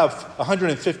 we have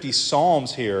 150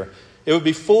 Psalms here. It would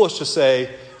be foolish to say,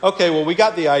 okay, well, we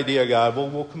got the idea, God.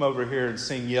 We'll come over here and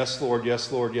sing, yes, Lord,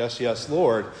 yes, Lord, yes, yes,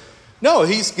 Lord. No,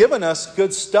 He's given us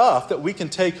good stuff that we can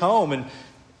take home,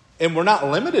 and we're not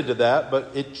limited to that,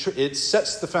 but it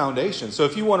sets the foundation. So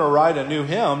if you want to write a new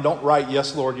hymn, don't write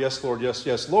yes, Lord, yes, Lord, yes,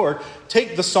 yes, Lord.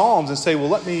 Take the Psalms and say, well,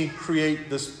 let me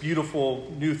create this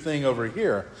beautiful new thing over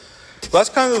here. So that's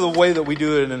kind of the way that we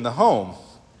do it in the home.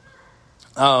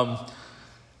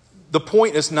 The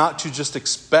point is not to just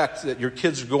expect that your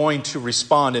kids are going to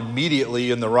respond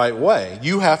immediately in the right way.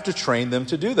 You have to train them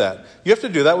to do that. You have to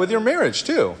do that with your marriage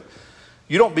too.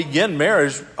 You don't begin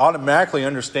marriage automatically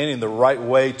understanding the right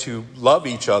way to love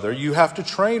each other. You have to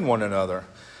train one another.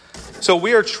 So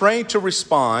we are trained to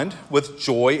respond with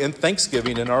joy and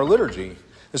thanksgiving in our liturgy.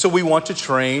 And so we want to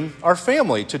train our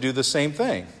family to do the same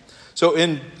thing. So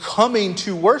in coming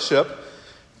to worship,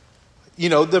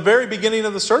 the very beginning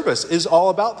of the service is all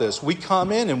about this. We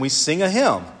come in and we sing a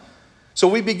hymn. So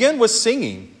we begin with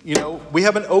singing. We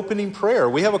have an opening prayer.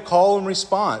 We have a call and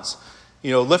response.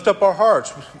 Lift up our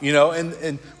hearts,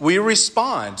 and we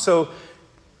respond. So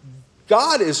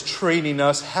God is training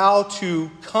us how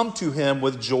to come to Him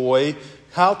with joy,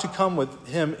 how to come with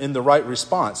Him in the right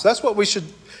response. That's what we should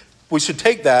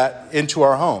take that into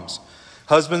our homes.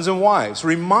 Husbands and wives,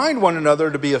 remind one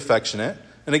another to be affectionate.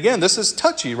 And again, this is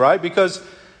touchy, right? Because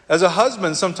as a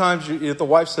husband, sometimes if the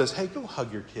wife says, hey, go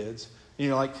hug your kids.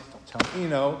 You're like, don't tell me,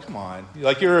 come on.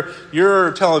 Like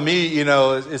you're telling me,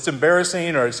 it's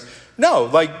embarrassing or it's... No,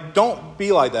 don't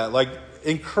be like that.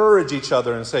 Encourage each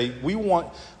other and say,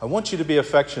 I want you to be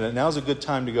affectionate. Now's a good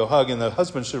time to go hug. And the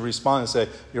husband should respond and say,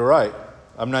 you're right.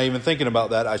 I'm not even thinking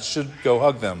about that. I should go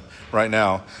hug them right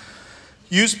now.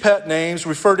 Use pet names.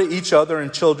 Refer to each other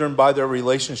and children by their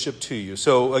relationship to you.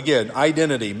 So again,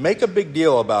 identity. Make a big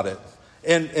deal about it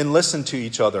and listen to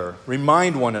each other.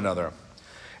 Remind one another.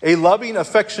 A loving,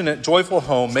 affectionate, joyful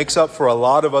home makes up for a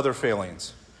lot of other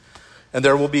failings. And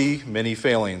there will be many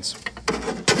failings.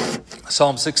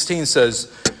 Psalm 16 says,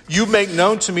 you make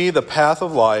known to me the path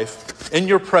of life. In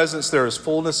your presence there is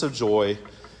fullness of joy.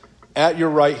 At your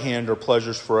right hand are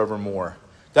pleasures forevermore.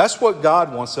 That's what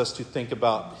God wants us to think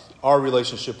about our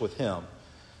relationship with Him.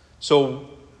 So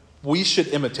we should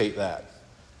imitate that.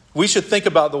 We should think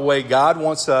about the way God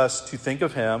wants us to think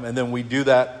of Him, and then we do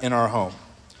that in our home.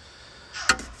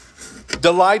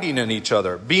 Delighting in each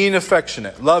other, being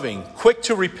affectionate, loving, quick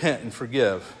to repent and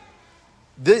forgive.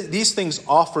 These things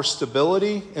offer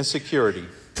stability and security.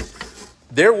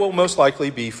 There will most likely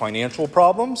be financial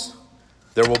problems.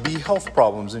 There will be health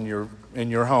problems in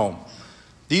your home.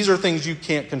 These are things you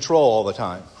can't control all the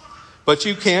time. But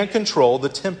you can control the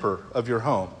temper of your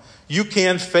home. You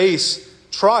can face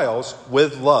trials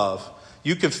with love.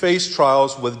 You can face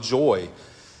trials with joy.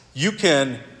 You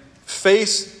can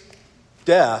face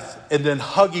death and then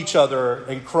hug each other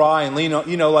and cry and lean on.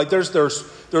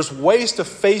 There's ways to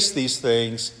face these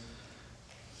things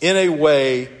in a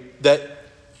way that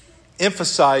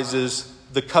emphasizes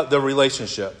the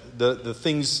relationship, the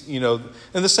things, in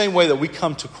the same way that we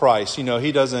come to Christ.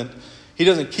 He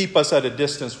doesn't keep us at a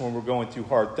distance when we're going through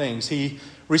hard things. He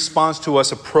responds to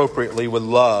us appropriately with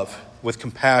love, with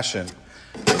compassion.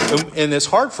 And it's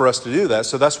hard for us to do that.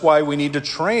 So that's why we need to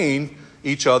train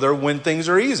each other when things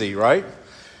are easy, right?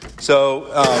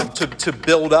 So to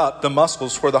build up the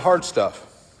muscles for the hard stuff.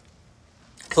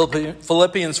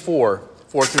 Philippians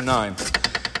 4:4-9.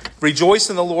 Rejoice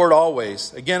in the Lord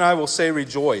always. Again, I will say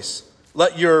rejoice.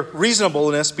 Let your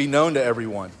reasonableness be known to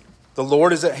everyone. The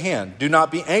Lord is at hand. Do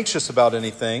not be anxious about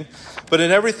anything, but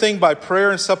in everything by prayer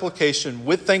and supplication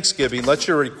with thanksgiving, let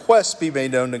your requests be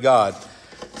made known to God.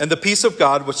 And the peace of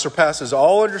God, which surpasses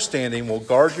all understanding, will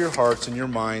guard your hearts and your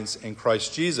minds in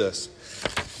Christ Jesus.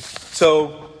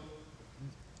 So,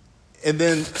 and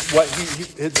then what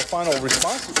the final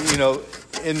response,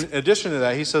 in addition to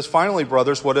that, he says, finally,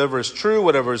 brothers, whatever is true,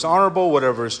 whatever is honorable,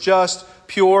 whatever is just,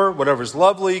 pure, whatever is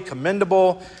lovely,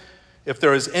 commendable, if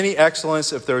there is any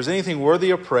excellence, if there is anything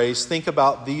worthy of praise, think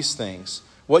about these things.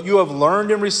 What you have learned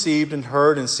and received and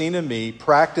heard and seen in me,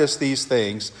 practice these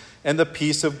things, and the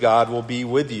peace of God will be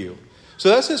with you. So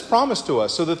that's his promise to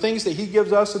us. So the things that he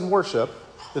gives us in worship,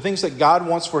 the things that God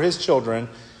wants for his children,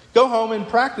 go home and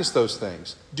practice those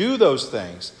things. Do those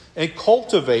things. And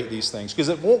cultivate these things, because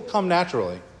it won't come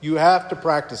naturally. You have to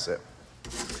practice it.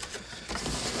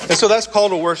 And so that's call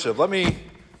to worship. Let me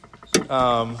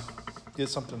get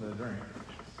something to drink.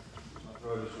 My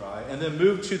throat is dry. And then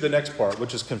move to the next part,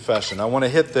 which is confession. I want to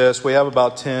hit this. We have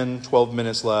about 10, 12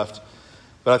 minutes left.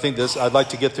 But I think I'd like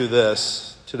to get through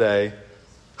this today.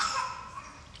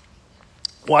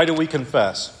 Why do we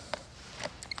confess?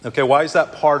 Okay, why is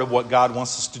that part of what God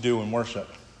wants us to do in worship?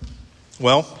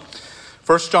 Well,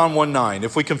 1 John 1:9,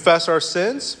 if we confess our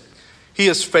sins, he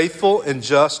is faithful and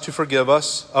just to forgive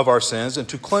us of our sins and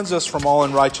to cleanse us from all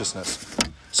unrighteousness.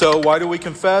 So why do we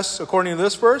confess according to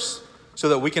this verse? So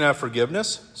that we can have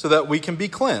forgiveness, so that we can be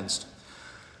cleansed.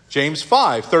 James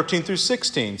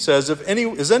 5:13-16 says,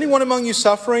 is anyone among you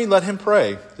suffering? Let him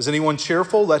pray. Is anyone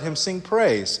cheerful? Let him sing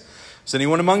praise. Is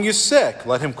anyone among you sick?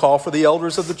 Let him call for the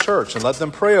elders of the church and let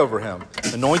them pray over him,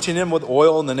 anointing him with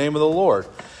oil in the name of the Lord.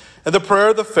 And the prayer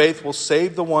of the faith will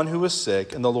save the one who is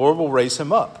sick, and the Lord will raise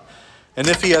him up. And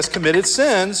if he has committed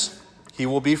sins, he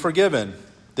will be forgiven.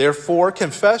 Therefore,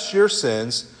 confess your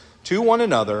sins to one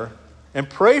another and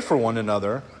pray for one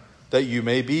another that you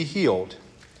may be healed.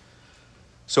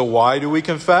 So why do we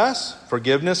confess?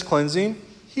 Forgiveness, cleansing,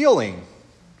 healing.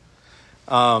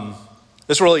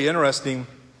 It's really interesting.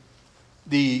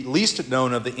 The least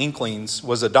known of the Inklings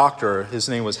was a doctor. His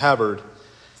name was Havard.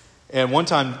 And one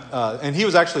time, and he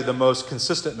was actually the most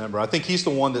consistent member. I think he's the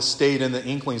one that stayed in the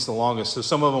Inklings the longest. So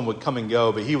some of them would come and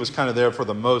go, but he was kind of there for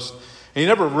the most. And he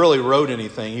never really wrote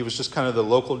anything. He was just kind of the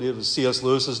local, it was C.S.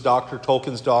 Lewis's doctor,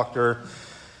 Tolkien's doctor.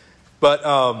 But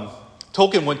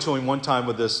Tolkien went to him one time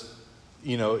with this,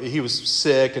 he was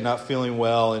sick and not feeling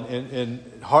well. And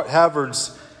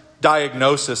Havard's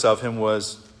diagnosis of him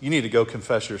was, you need to go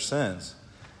confess your sins.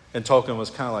 And Tolkien was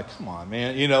kind of like, come on,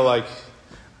 man.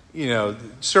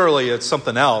 Surely it's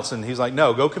something else. And he's like,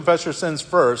 no, go confess your sins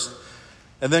first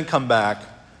and then come back.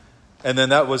 And then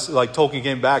that was like Tolkien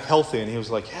came back healthy. And he was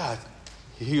like, yeah.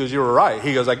 He goes, you were right.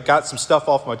 He goes, I got some stuff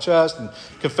off my chest and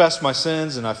confessed my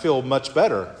sins and I feel much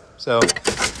better. So,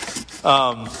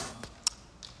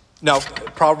 now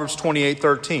Proverbs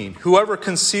 28:13. Whoever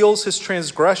conceals his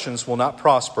transgressions will not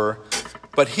prosper,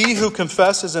 but he who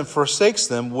confesses and forsakes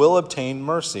them will obtain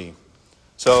mercy.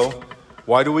 So,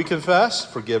 why do we confess?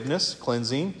 Forgiveness,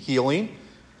 cleansing, healing,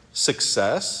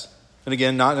 success. And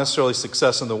again, not necessarily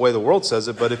success in the way the world says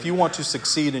it, but if you want to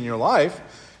succeed in your life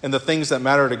and the things that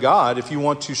matter to God, if you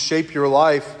want to shape your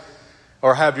life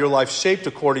or have your life shaped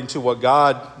according to what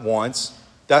God wants,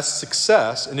 that's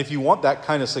success. And if you want that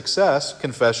kind of success,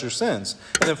 confess your sins.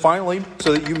 And then finally,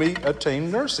 so that you may obtain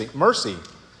mercy.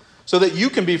 So that you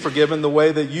can be forgiven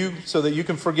so that you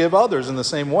can forgive others in the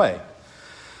same way.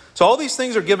 So all these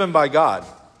things are given by God.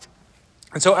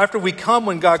 And so after we come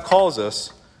when God calls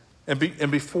us, and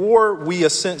before we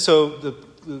ascend, so the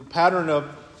pattern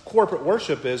of corporate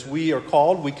worship is we are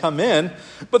called, we come in,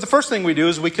 but the first thing we do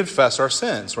is we confess our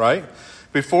sins, right?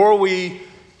 Before we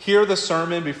hear the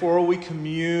sermon, before we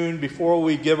commune, before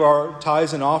we give our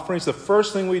tithes and offerings, the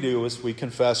first thing we do is we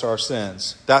confess our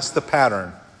sins. That's the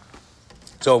pattern.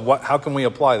 So how can we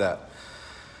apply that?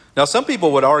 Now, some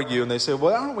people would argue, and they say,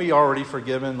 well, aren't we already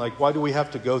forgiven? Like, why do we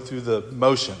have to go through the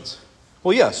motions?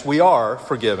 Well, yes, we are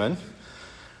forgiven.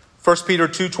 1 Peter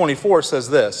 2:24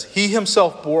 says this, he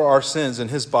himself bore our sins in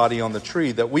his body on the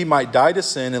tree, that we might die to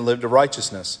sin and live to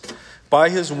righteousness. By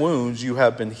his wounds you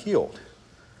have been healed.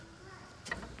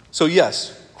 So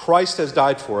yes, Christ has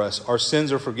died for us. Our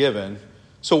sins are forgiven.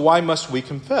 So why must we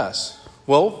confess?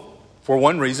 Well, for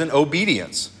one reason,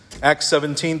 obedience. Acts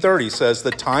 17:30 says,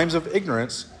 the times of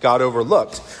ignorance God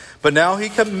overlooked, but now he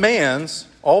commands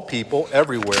all people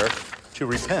everywhere to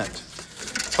repent.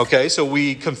 Okay, so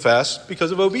we confess because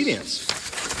of obedience.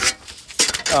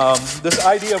 this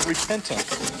idea of repentance.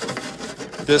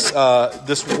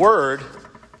 This word,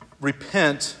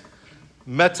 repent,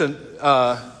 metanaaho,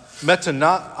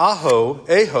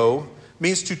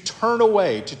 means to turn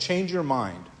away, to change your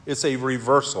mind. It's a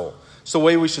reversal. It's the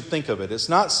way we should think of it. It's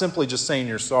not simply just saying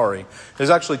you're sorry.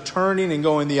 It's actually turning and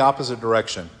going the opposite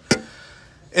direction.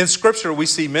 In Scripture, we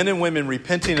see men and women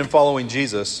repenting and following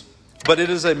Jesus, but it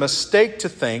is a mistake to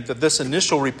think that this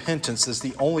initial repentance is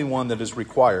the only one that is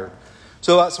required.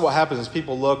 So that's what happens is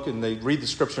people look and they read the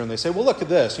Scripture and they say, well, look at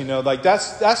this.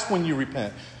 That's when you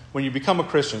repent, when you become a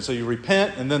Christian. So you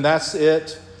repent and then that's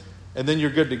it, and then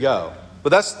you're good to go. But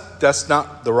that's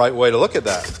not the right way to look at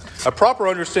that. A proper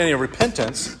understanding of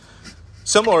repentance,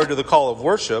 similar to the call of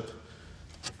worship,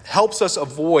 helps us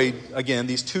avoid, again,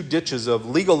 these two ditches of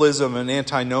legalism and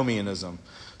antinomianism.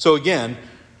 So again,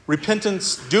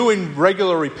 doing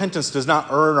regular repentance does not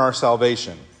earn our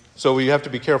salvation. So we have to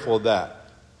be careful of that.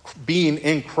 Being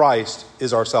in Christ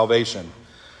is our salvation.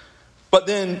 But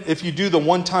then if you do the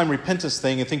one-time repentance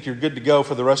thing and think you're good to go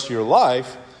for the rest of your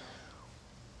life,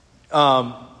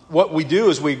 what we do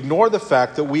is we ignore the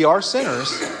fact that we are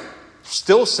sinners,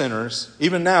 still sinners.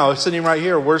 Even now, sitting right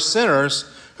here, we're sinners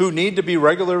who need to be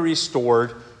regularly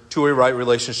restored to a right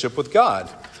relationship with God.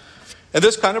 And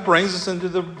this kind of brings us into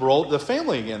the role of the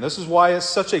family again. This is why it's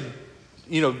such a,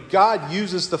 God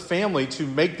uses the family to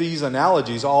make these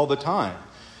analogies all the time.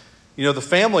 The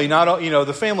family,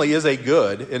 the family is a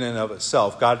good in and of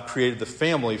itself. God created the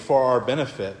family for our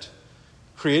benefit,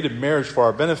 created marriage for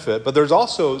our benefit, but there's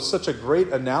also such a great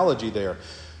analogy there.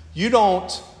 You're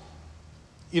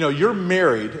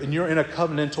married and you're in a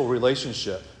covenantal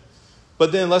relationship.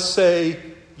 But then let's say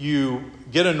you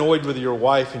get annoyed with your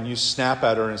wife and you snap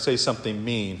at her and say something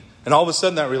mean. And all of a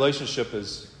sudden that relationship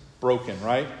is broken,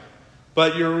 right?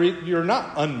 But you're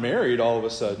not unmarried all of a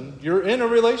sudden. You're in a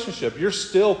relationship. You're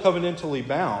still covenantally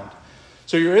bound.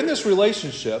 So you're in this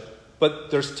relationship, but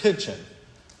there's tension.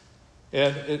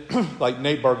 And like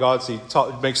Nate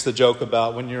Bargatze makes the joke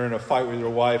about when you're in a fight with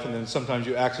your wife and then sometimes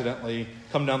you accidentally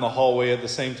come down the hallway at the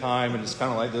same time and it's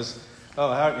kind of like this,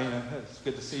 it's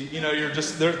good to see you. You're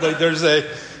just, there's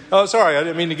oh, sorry, I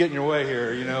didn't mean to get in your way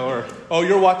here, or, oh,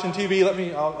 you're watching TV,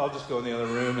 I'll just go in the other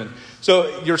room. And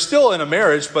so you're still in a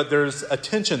marriage, but there's a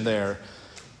tension there.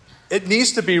 It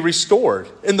needs to be restored.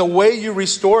 And the way you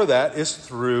restore that is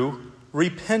through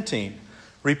repenting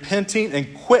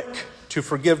and quick to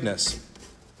forgiveness.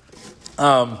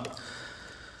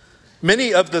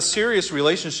 Many of the serious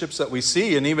relationships that we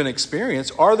see and even experience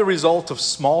are the result of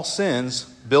small sins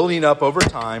building up over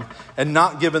time and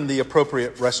not given the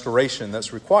appropriate restoration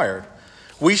that's required.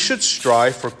 We should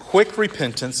strive for quick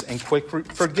repentance and quick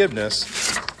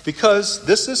forgiveness because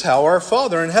this is how our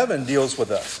Father in heaven deals with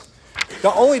us.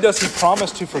 Not only does He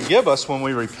promise to forgive us when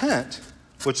we repent,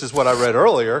 which is what I read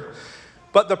earlier,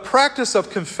 but the practice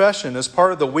of confession as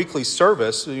part of the weekly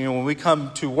service, when we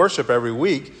come to worship every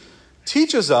week,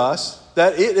 teaches us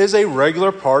that it is a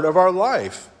regular part of our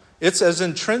life. It's as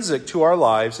intrinsic to our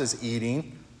lives as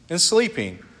eating and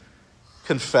sleeping.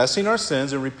 Confessing our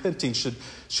sins and repenting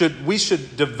we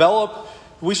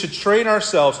should train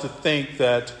ourselves to think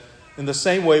that in the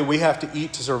same way we have to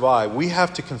eat to survive, we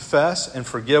have to confess and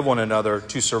forgive one another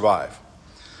to survive.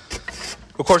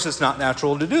 Of course, it's not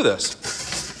natural to do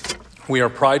this. We are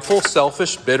prideful,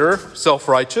 selfish, bitter,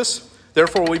 self-righteous.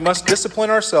 Therefore, we must discipline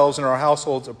ourselves and our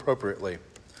households appropriately.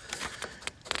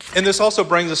 And this also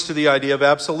brings us to the idea of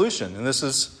absolution. And this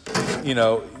is,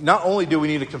 not only do we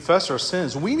need to confess our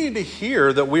sins, we need to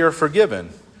hear that we are forgiven.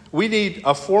 We need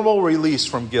a formal release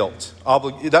from guilt.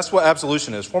 That's what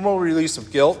absolution is, formal release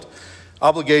of guilt,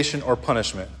 obligation, or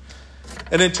punishment.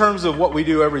 And in terms of what we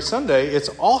do every Sunday, it's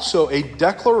also a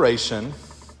declaration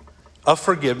of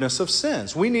forgiveness of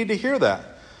sins. We need to hear that.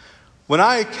 When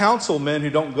I counsel men who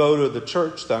don't go to the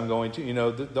church that I'm going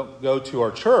to, that don't go to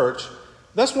our church,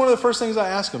 that's one of the first things I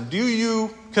ask them. Do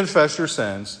you confess your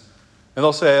sins? And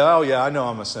they'll say, oh yeah, I know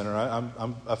I'm a sinner.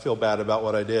 I feel bad about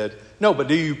what I did. No, but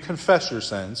do you confess your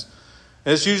sins?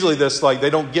 And it's usually this, they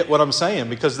don't get what I'm saying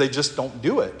because they just don't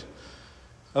do it.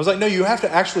 I was like, no, you have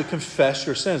to actually confess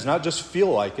your sins, not just feel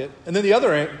like it. And then the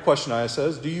other question I ask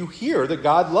is, do you hear that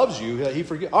God loves you, that He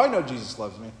forgives? I know Jesus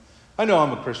loves me. I know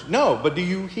I'm a Christian. No, but do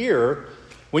you hear,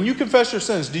 when you confess your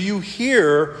sins, do you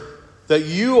hear that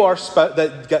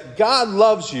that God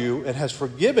loves you and has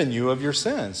forgiven you of your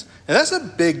sins? And that's a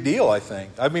big deal, I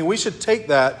think. We should take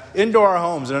that into our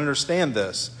homes and understand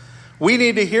this. We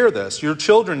need to hear this. Your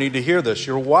children need to hear this.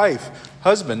 Your wife,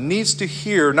 husband needs to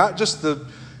hear not just the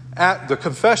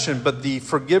confession, but the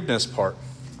forgiveness part.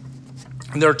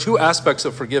 And there are two aspects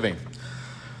of forgiving.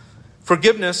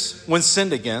 Forgiveness when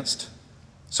sinned against,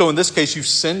 So in this case, you've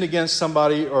sinned against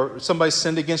somebody or somebody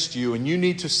sinned against you, and you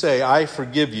need to say, I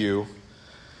forgive you.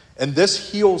 And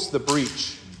this heals the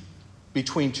breach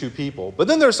between two people. But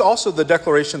then there's also the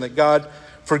declaration that God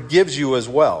forgives you as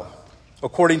well,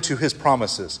 according to his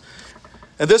promises.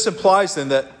 And this implies then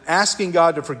that asking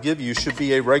God to forgive you should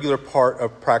be a regular part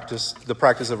of the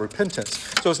practice of repentance.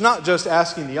 So it's not just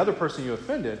asking the other person you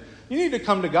offended. You need to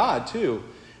come to God too.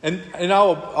 And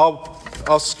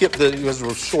I'll skip because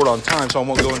we're short on time, so I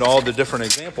won't go into all the different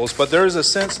examples. But there is a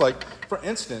sense like, for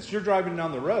instance, you're driving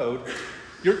down the road.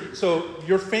 So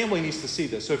your family needs to see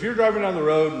this. So if you're driving down the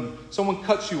road and someone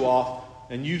cuts you off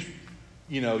and you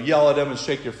yell at them and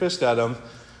shake your fist at them,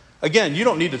 again, you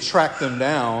don't need to track them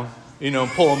down,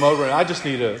 pull them over. And I just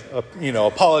need to,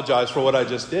 apologize for what I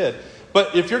just did.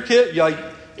 But if your kid,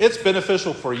 it's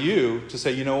beneficial for you to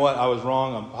say, you know what, I was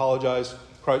wrong. I apologize.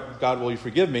 God, will you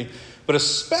forgive me? But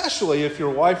especially if your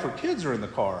wife or kids are in the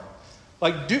car,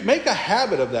 make a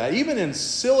habit of that. Even in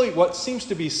what seems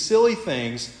to be silly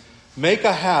things, make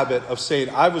a habit of saying,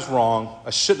 I was wrong.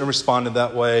 I shouldn't have responded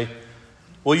that way.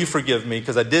 Will you forgive me?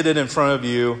 Because I did it in front of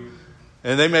you.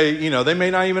 And they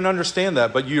may not even understand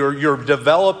that, but you're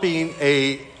developing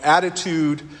a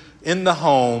attitude in the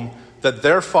home that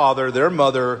their father, their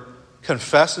mother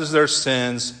confesses their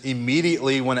sins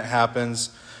immediately when it happens.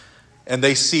 And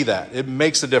they see that. It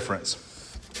makes a difference.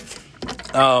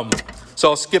 So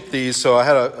I'll skip these. So I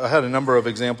had a number of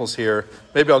examples here.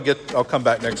 Maybe I'll come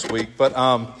back next week. But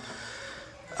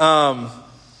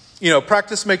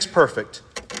practice makes perfect.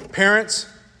 Parents,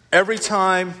 every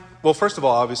time. Well, first of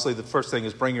all, obviously, the first thing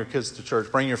is bring your kids to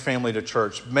church. Bring your family to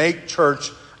church. Make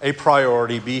church a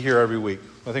priority. Be here every week.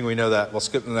 I think we know that. We'll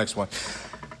skip to the next one.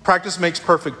 Practice makes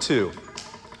perfect too.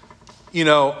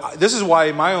 This is why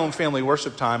in my own family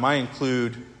worship time, I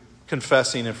include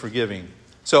confessing and forgiving.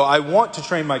 So I want to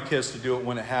train my kids to do it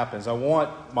when it happens. I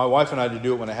want my wife and I to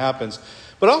do it when it happens.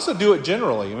 But also do it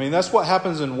generally. I mean, that's what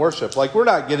happens in worship. We're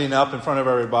not getting up in front of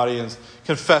everybody and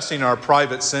confessing our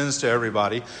private sins to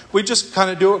everybody. We just kind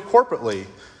of do it corporately.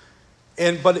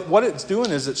 But what it's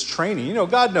doing is it's training.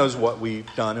 God knows what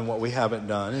we've done and what we haven't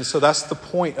done. And so that's the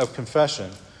point of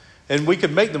confession. And we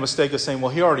could make the mistake of saying,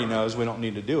 well, he already knows, we don't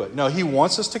need to do it. No, he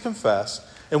wants us to confess.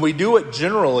 And we do it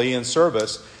generally in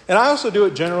service. And I also do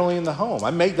it generally in the home. I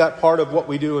make that part of what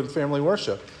we do in family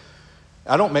worship.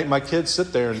 I don't make my kids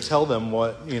sit there and tell them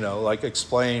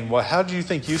explain, well, how do you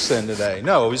think you sinned today?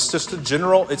 No, it's just a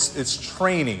general, it's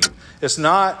training. It's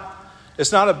not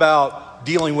about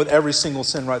dealing with every single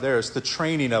sin right there. It's the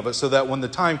training of it so that when the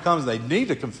time comes they need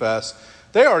to confess,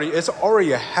 it's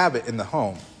already a habit in the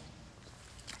home.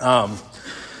 And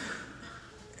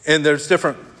there's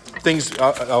different things,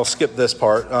 I'll skip this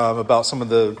part, about some of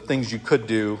the things you could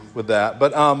do with that.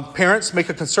 But parents, make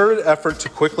a concerted effort to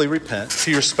quickly repent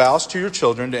to your spouse, to your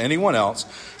children, to anyone else,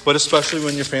 but especially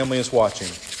when your family is watching.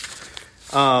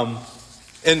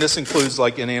 And this includes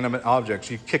inanimate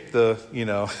objects. You kick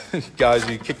you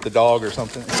kick the dog or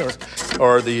something,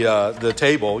 or the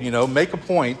table. Make a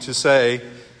point to say,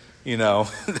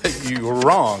 that you were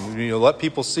wrong. Let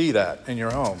people see that in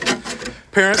your home.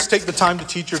 Parents, take the time to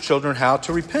teach your children how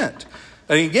to repent.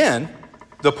 And again,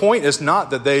 the point is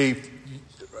not that they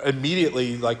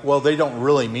immediately they don't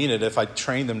really mean it if I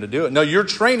train them to do it. No, you're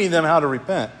training them how to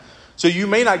repent. So you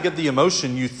may not get the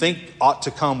emotion you think ought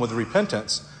to come with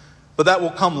repentance, but that will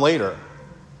come later.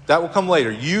 That will come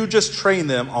later. You just train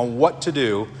them on what to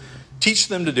do, teach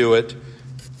them to do it.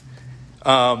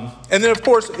 And then, of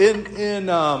course, in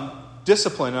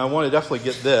discipline, I want to definitely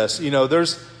get this.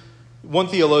 There's one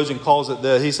theologian calls it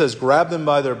this. He says, grab them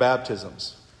by their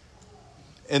baptisms.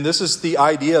 And this is the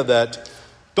idea that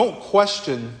don't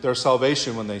question their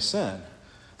salvation when they sin.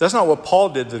 That's not what Paul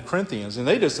did to the Corinthians. And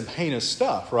they did some heinous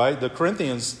stuff, right? The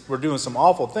Corinthians were doing some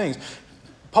awful things.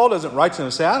 Paul doesn't write to them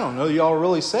and say, I don't know, y'all are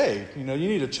really saved. You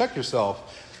need to check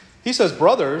yourself. He says,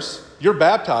 brothers, you're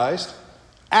baptized.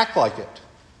 Act like it.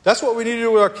 That's what we need to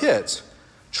do with our kids.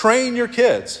 Train your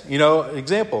kids.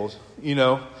 Examples.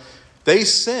 They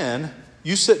sin.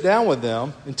 You sit down with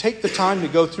them and take the time to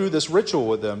go through this ritual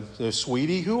with them. Say,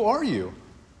 sweetie, who are you?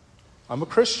 I'm a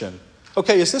Christian.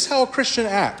 Okay, is this how a Christian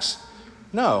acts?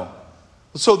 No.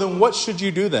 So then what should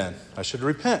you do then? I should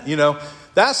repent.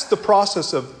 That's the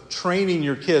process of training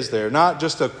your kids there. Not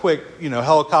just a quick,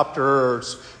 helicopter or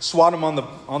swat them on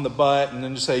the butt and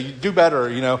then just say, you do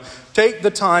better. Take the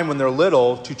time when they're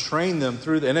little to train them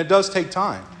through that. And it does take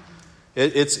time.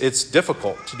 It's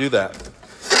difficult to do that.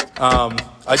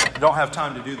 I don't have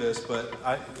time to do this, but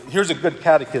here's a good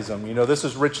catechism. This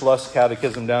is Rich Lust's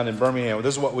catechism down in Birmingham.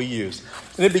 This is what we use.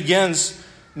 And it begins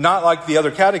not like the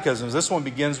other catechisms. This one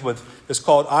begins with, it's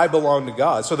called I belong to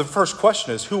God. So the first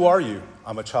question is, who are you?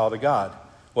 I'm a child of God.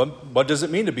 What does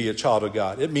it mean to be a child of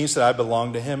God? It means that I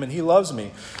belong to him and he loves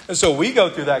me. And so we go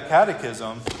through that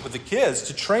catechism with the kids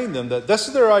to train them that this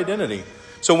is their identity.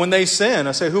 So when they sin,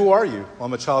 I say, who are you? Well,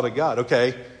 I'm a child of God.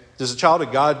 Okay, does a child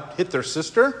of God hit their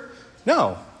sister?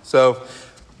 No. So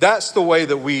that's the way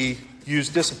that we use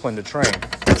discipline to train.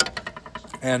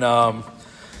 And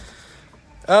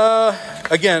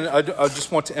again, I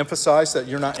just want to emphasize that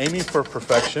you're not aiming for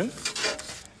perfection.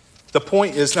 The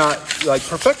point is not, like,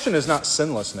 perfection is not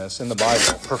sinlessness in the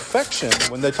Bible. Perfection,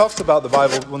 when they talks about the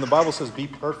Bible, when the Bible says be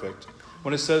perfect,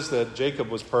 when it says that Jacob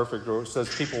was perfect or it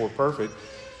says people were perfect,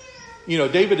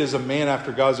 David is a man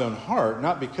after God's own heart,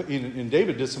 not because, and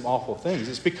David did some awful things.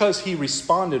 It's because he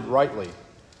responded rightly.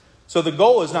 So the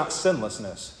goal is not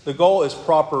sinlessness. The goal is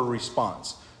proper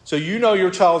response. So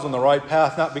your child's on the right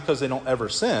path, not because they don't ever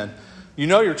sin.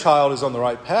 Your child is on the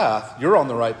right path. You're on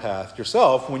the right path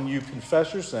yourself when you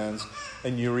confess your sins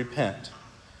and you repent.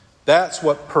 That's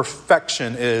what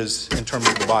perfection is in terms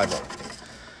of the Bible.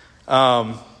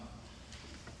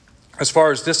 As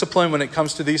far as discipline when it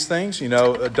comes to these things,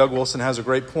 Doug Wilson has a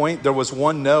great point. There was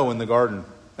one no in the garden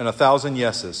and 1,000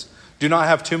 yeses. Do not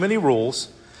have too many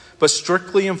rules, but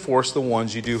strictly enforce the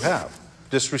ones you do have.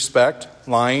 Disrespect,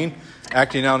 lying,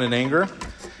 acting out in anger.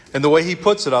 And the way he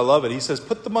puts it, I love it. He says,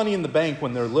 put the money in the bank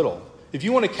when they're little. If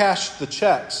you want to cash the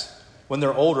checks when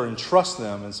they're older and trust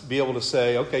them and be able to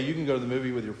say, okay, you can go to the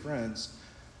movie with your friends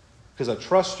because I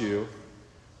trust you.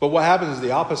 But what happens is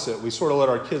the opposite. We sort of let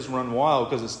our kids run wild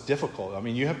because it's difficult. I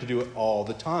mean, you have to do it all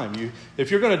the time.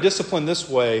 If you're going to discipline this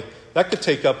way, that could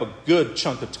take up a good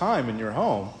chunk of time in your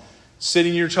home.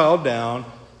 Sitting your child down,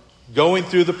 going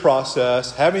through the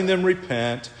process, having them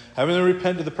repent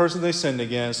to the person they sinned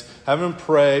against, having them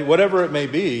pray, whatever it may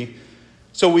be.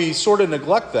 So we sort of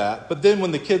neglect that. But then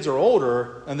when the kids are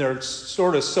older and they're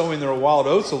sort of sowing their wild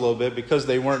oats a little bit because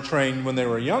they weren't trained when they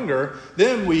were younger,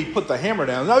 then we put the hammer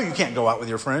down. No, you can't go out with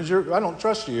your friends. I don't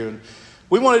trust you. And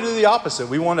we want to do the opposite.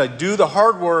 We want to do the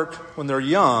hard work when they're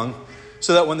young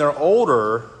so that when they're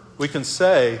older, we can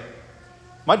say,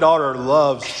 my daughter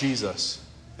loves Jesus.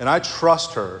 And I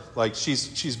trust her. Like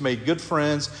she's made good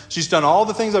friends. She's done all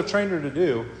the things I've trained her to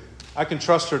do. I can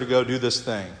trust her to go do this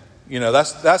thing.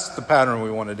 That's the pattern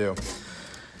we want to do.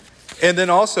 And then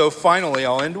also, finally,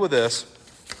 I'll end with this.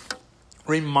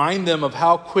 Remind them of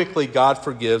how quickly God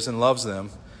forgives and loves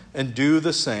them. And do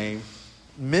the same.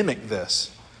 Mimic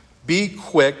this. Be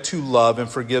quick to love and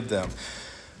forgive them.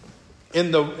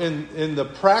 In the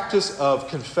practice of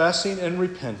confessing and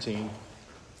repenting,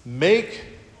 make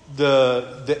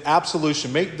the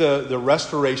absolution, make the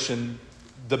restoration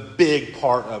the big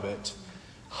part of it.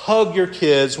 Hug your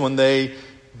kids when they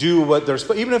do what they're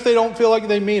supposed, even if they don't feel like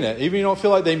they mean it, even if you don't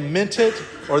feel like they meant it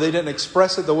or they didn't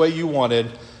express it the way you wanted.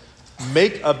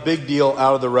 Make a big deal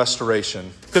out of the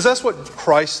restoration, because that's what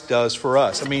Christ does for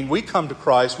us. I mean, we come to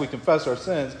Christ, we confess our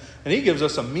sins, and he gives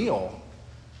us a meal.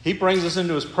 He brings us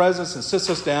into his presence and sits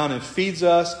us down and feeds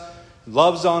us,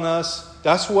 loves on us.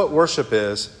 That's what worship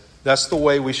is. That's the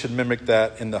way we should mimic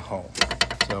that in the home.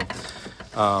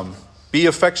 So, be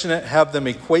affectionate. Have them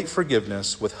equate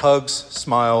forgiveness with hugs,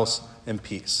 smiles, and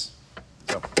peace.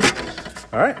 So,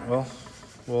 all right. Well,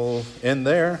 we'll end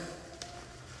there.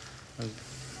 I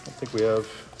think we have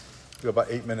about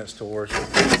 8 minutes to worship.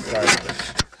 Sorry.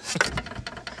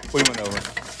 We went over.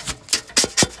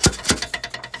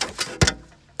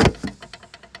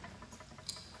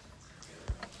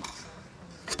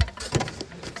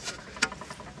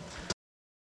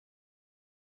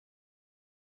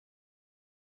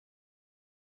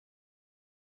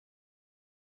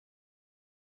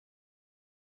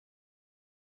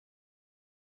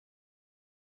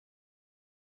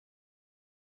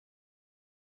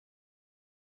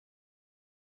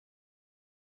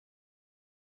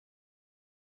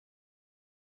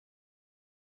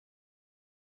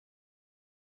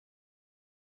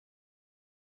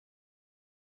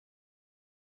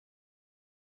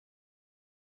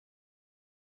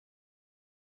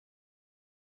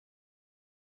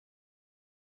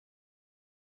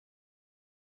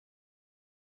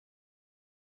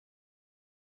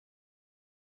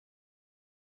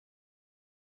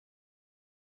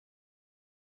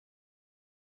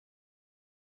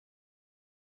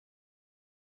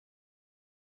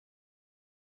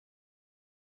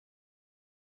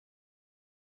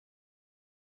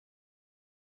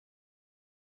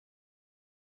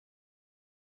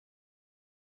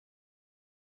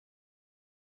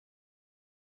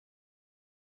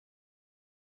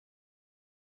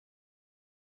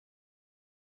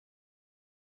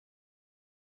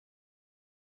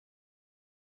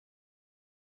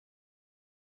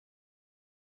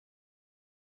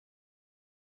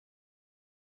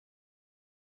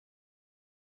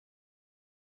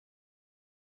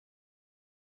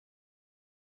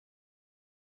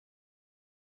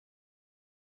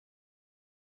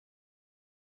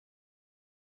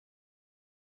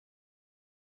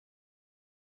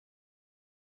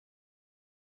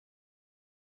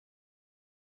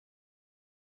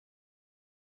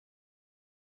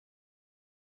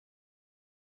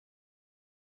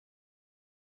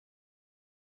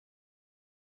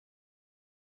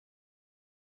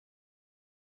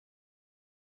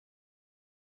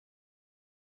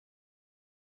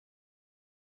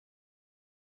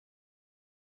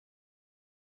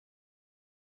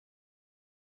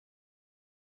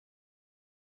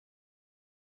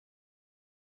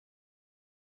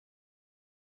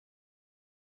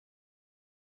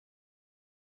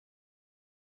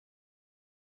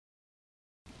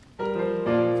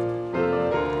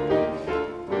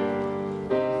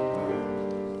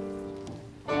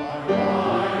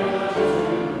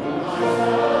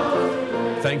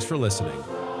 Thanks for listening.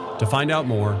 To find out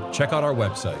more, check out our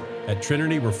website at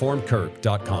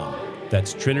trinityreformedkirk.com.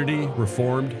 That's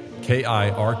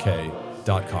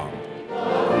trinityreformedkirk.com.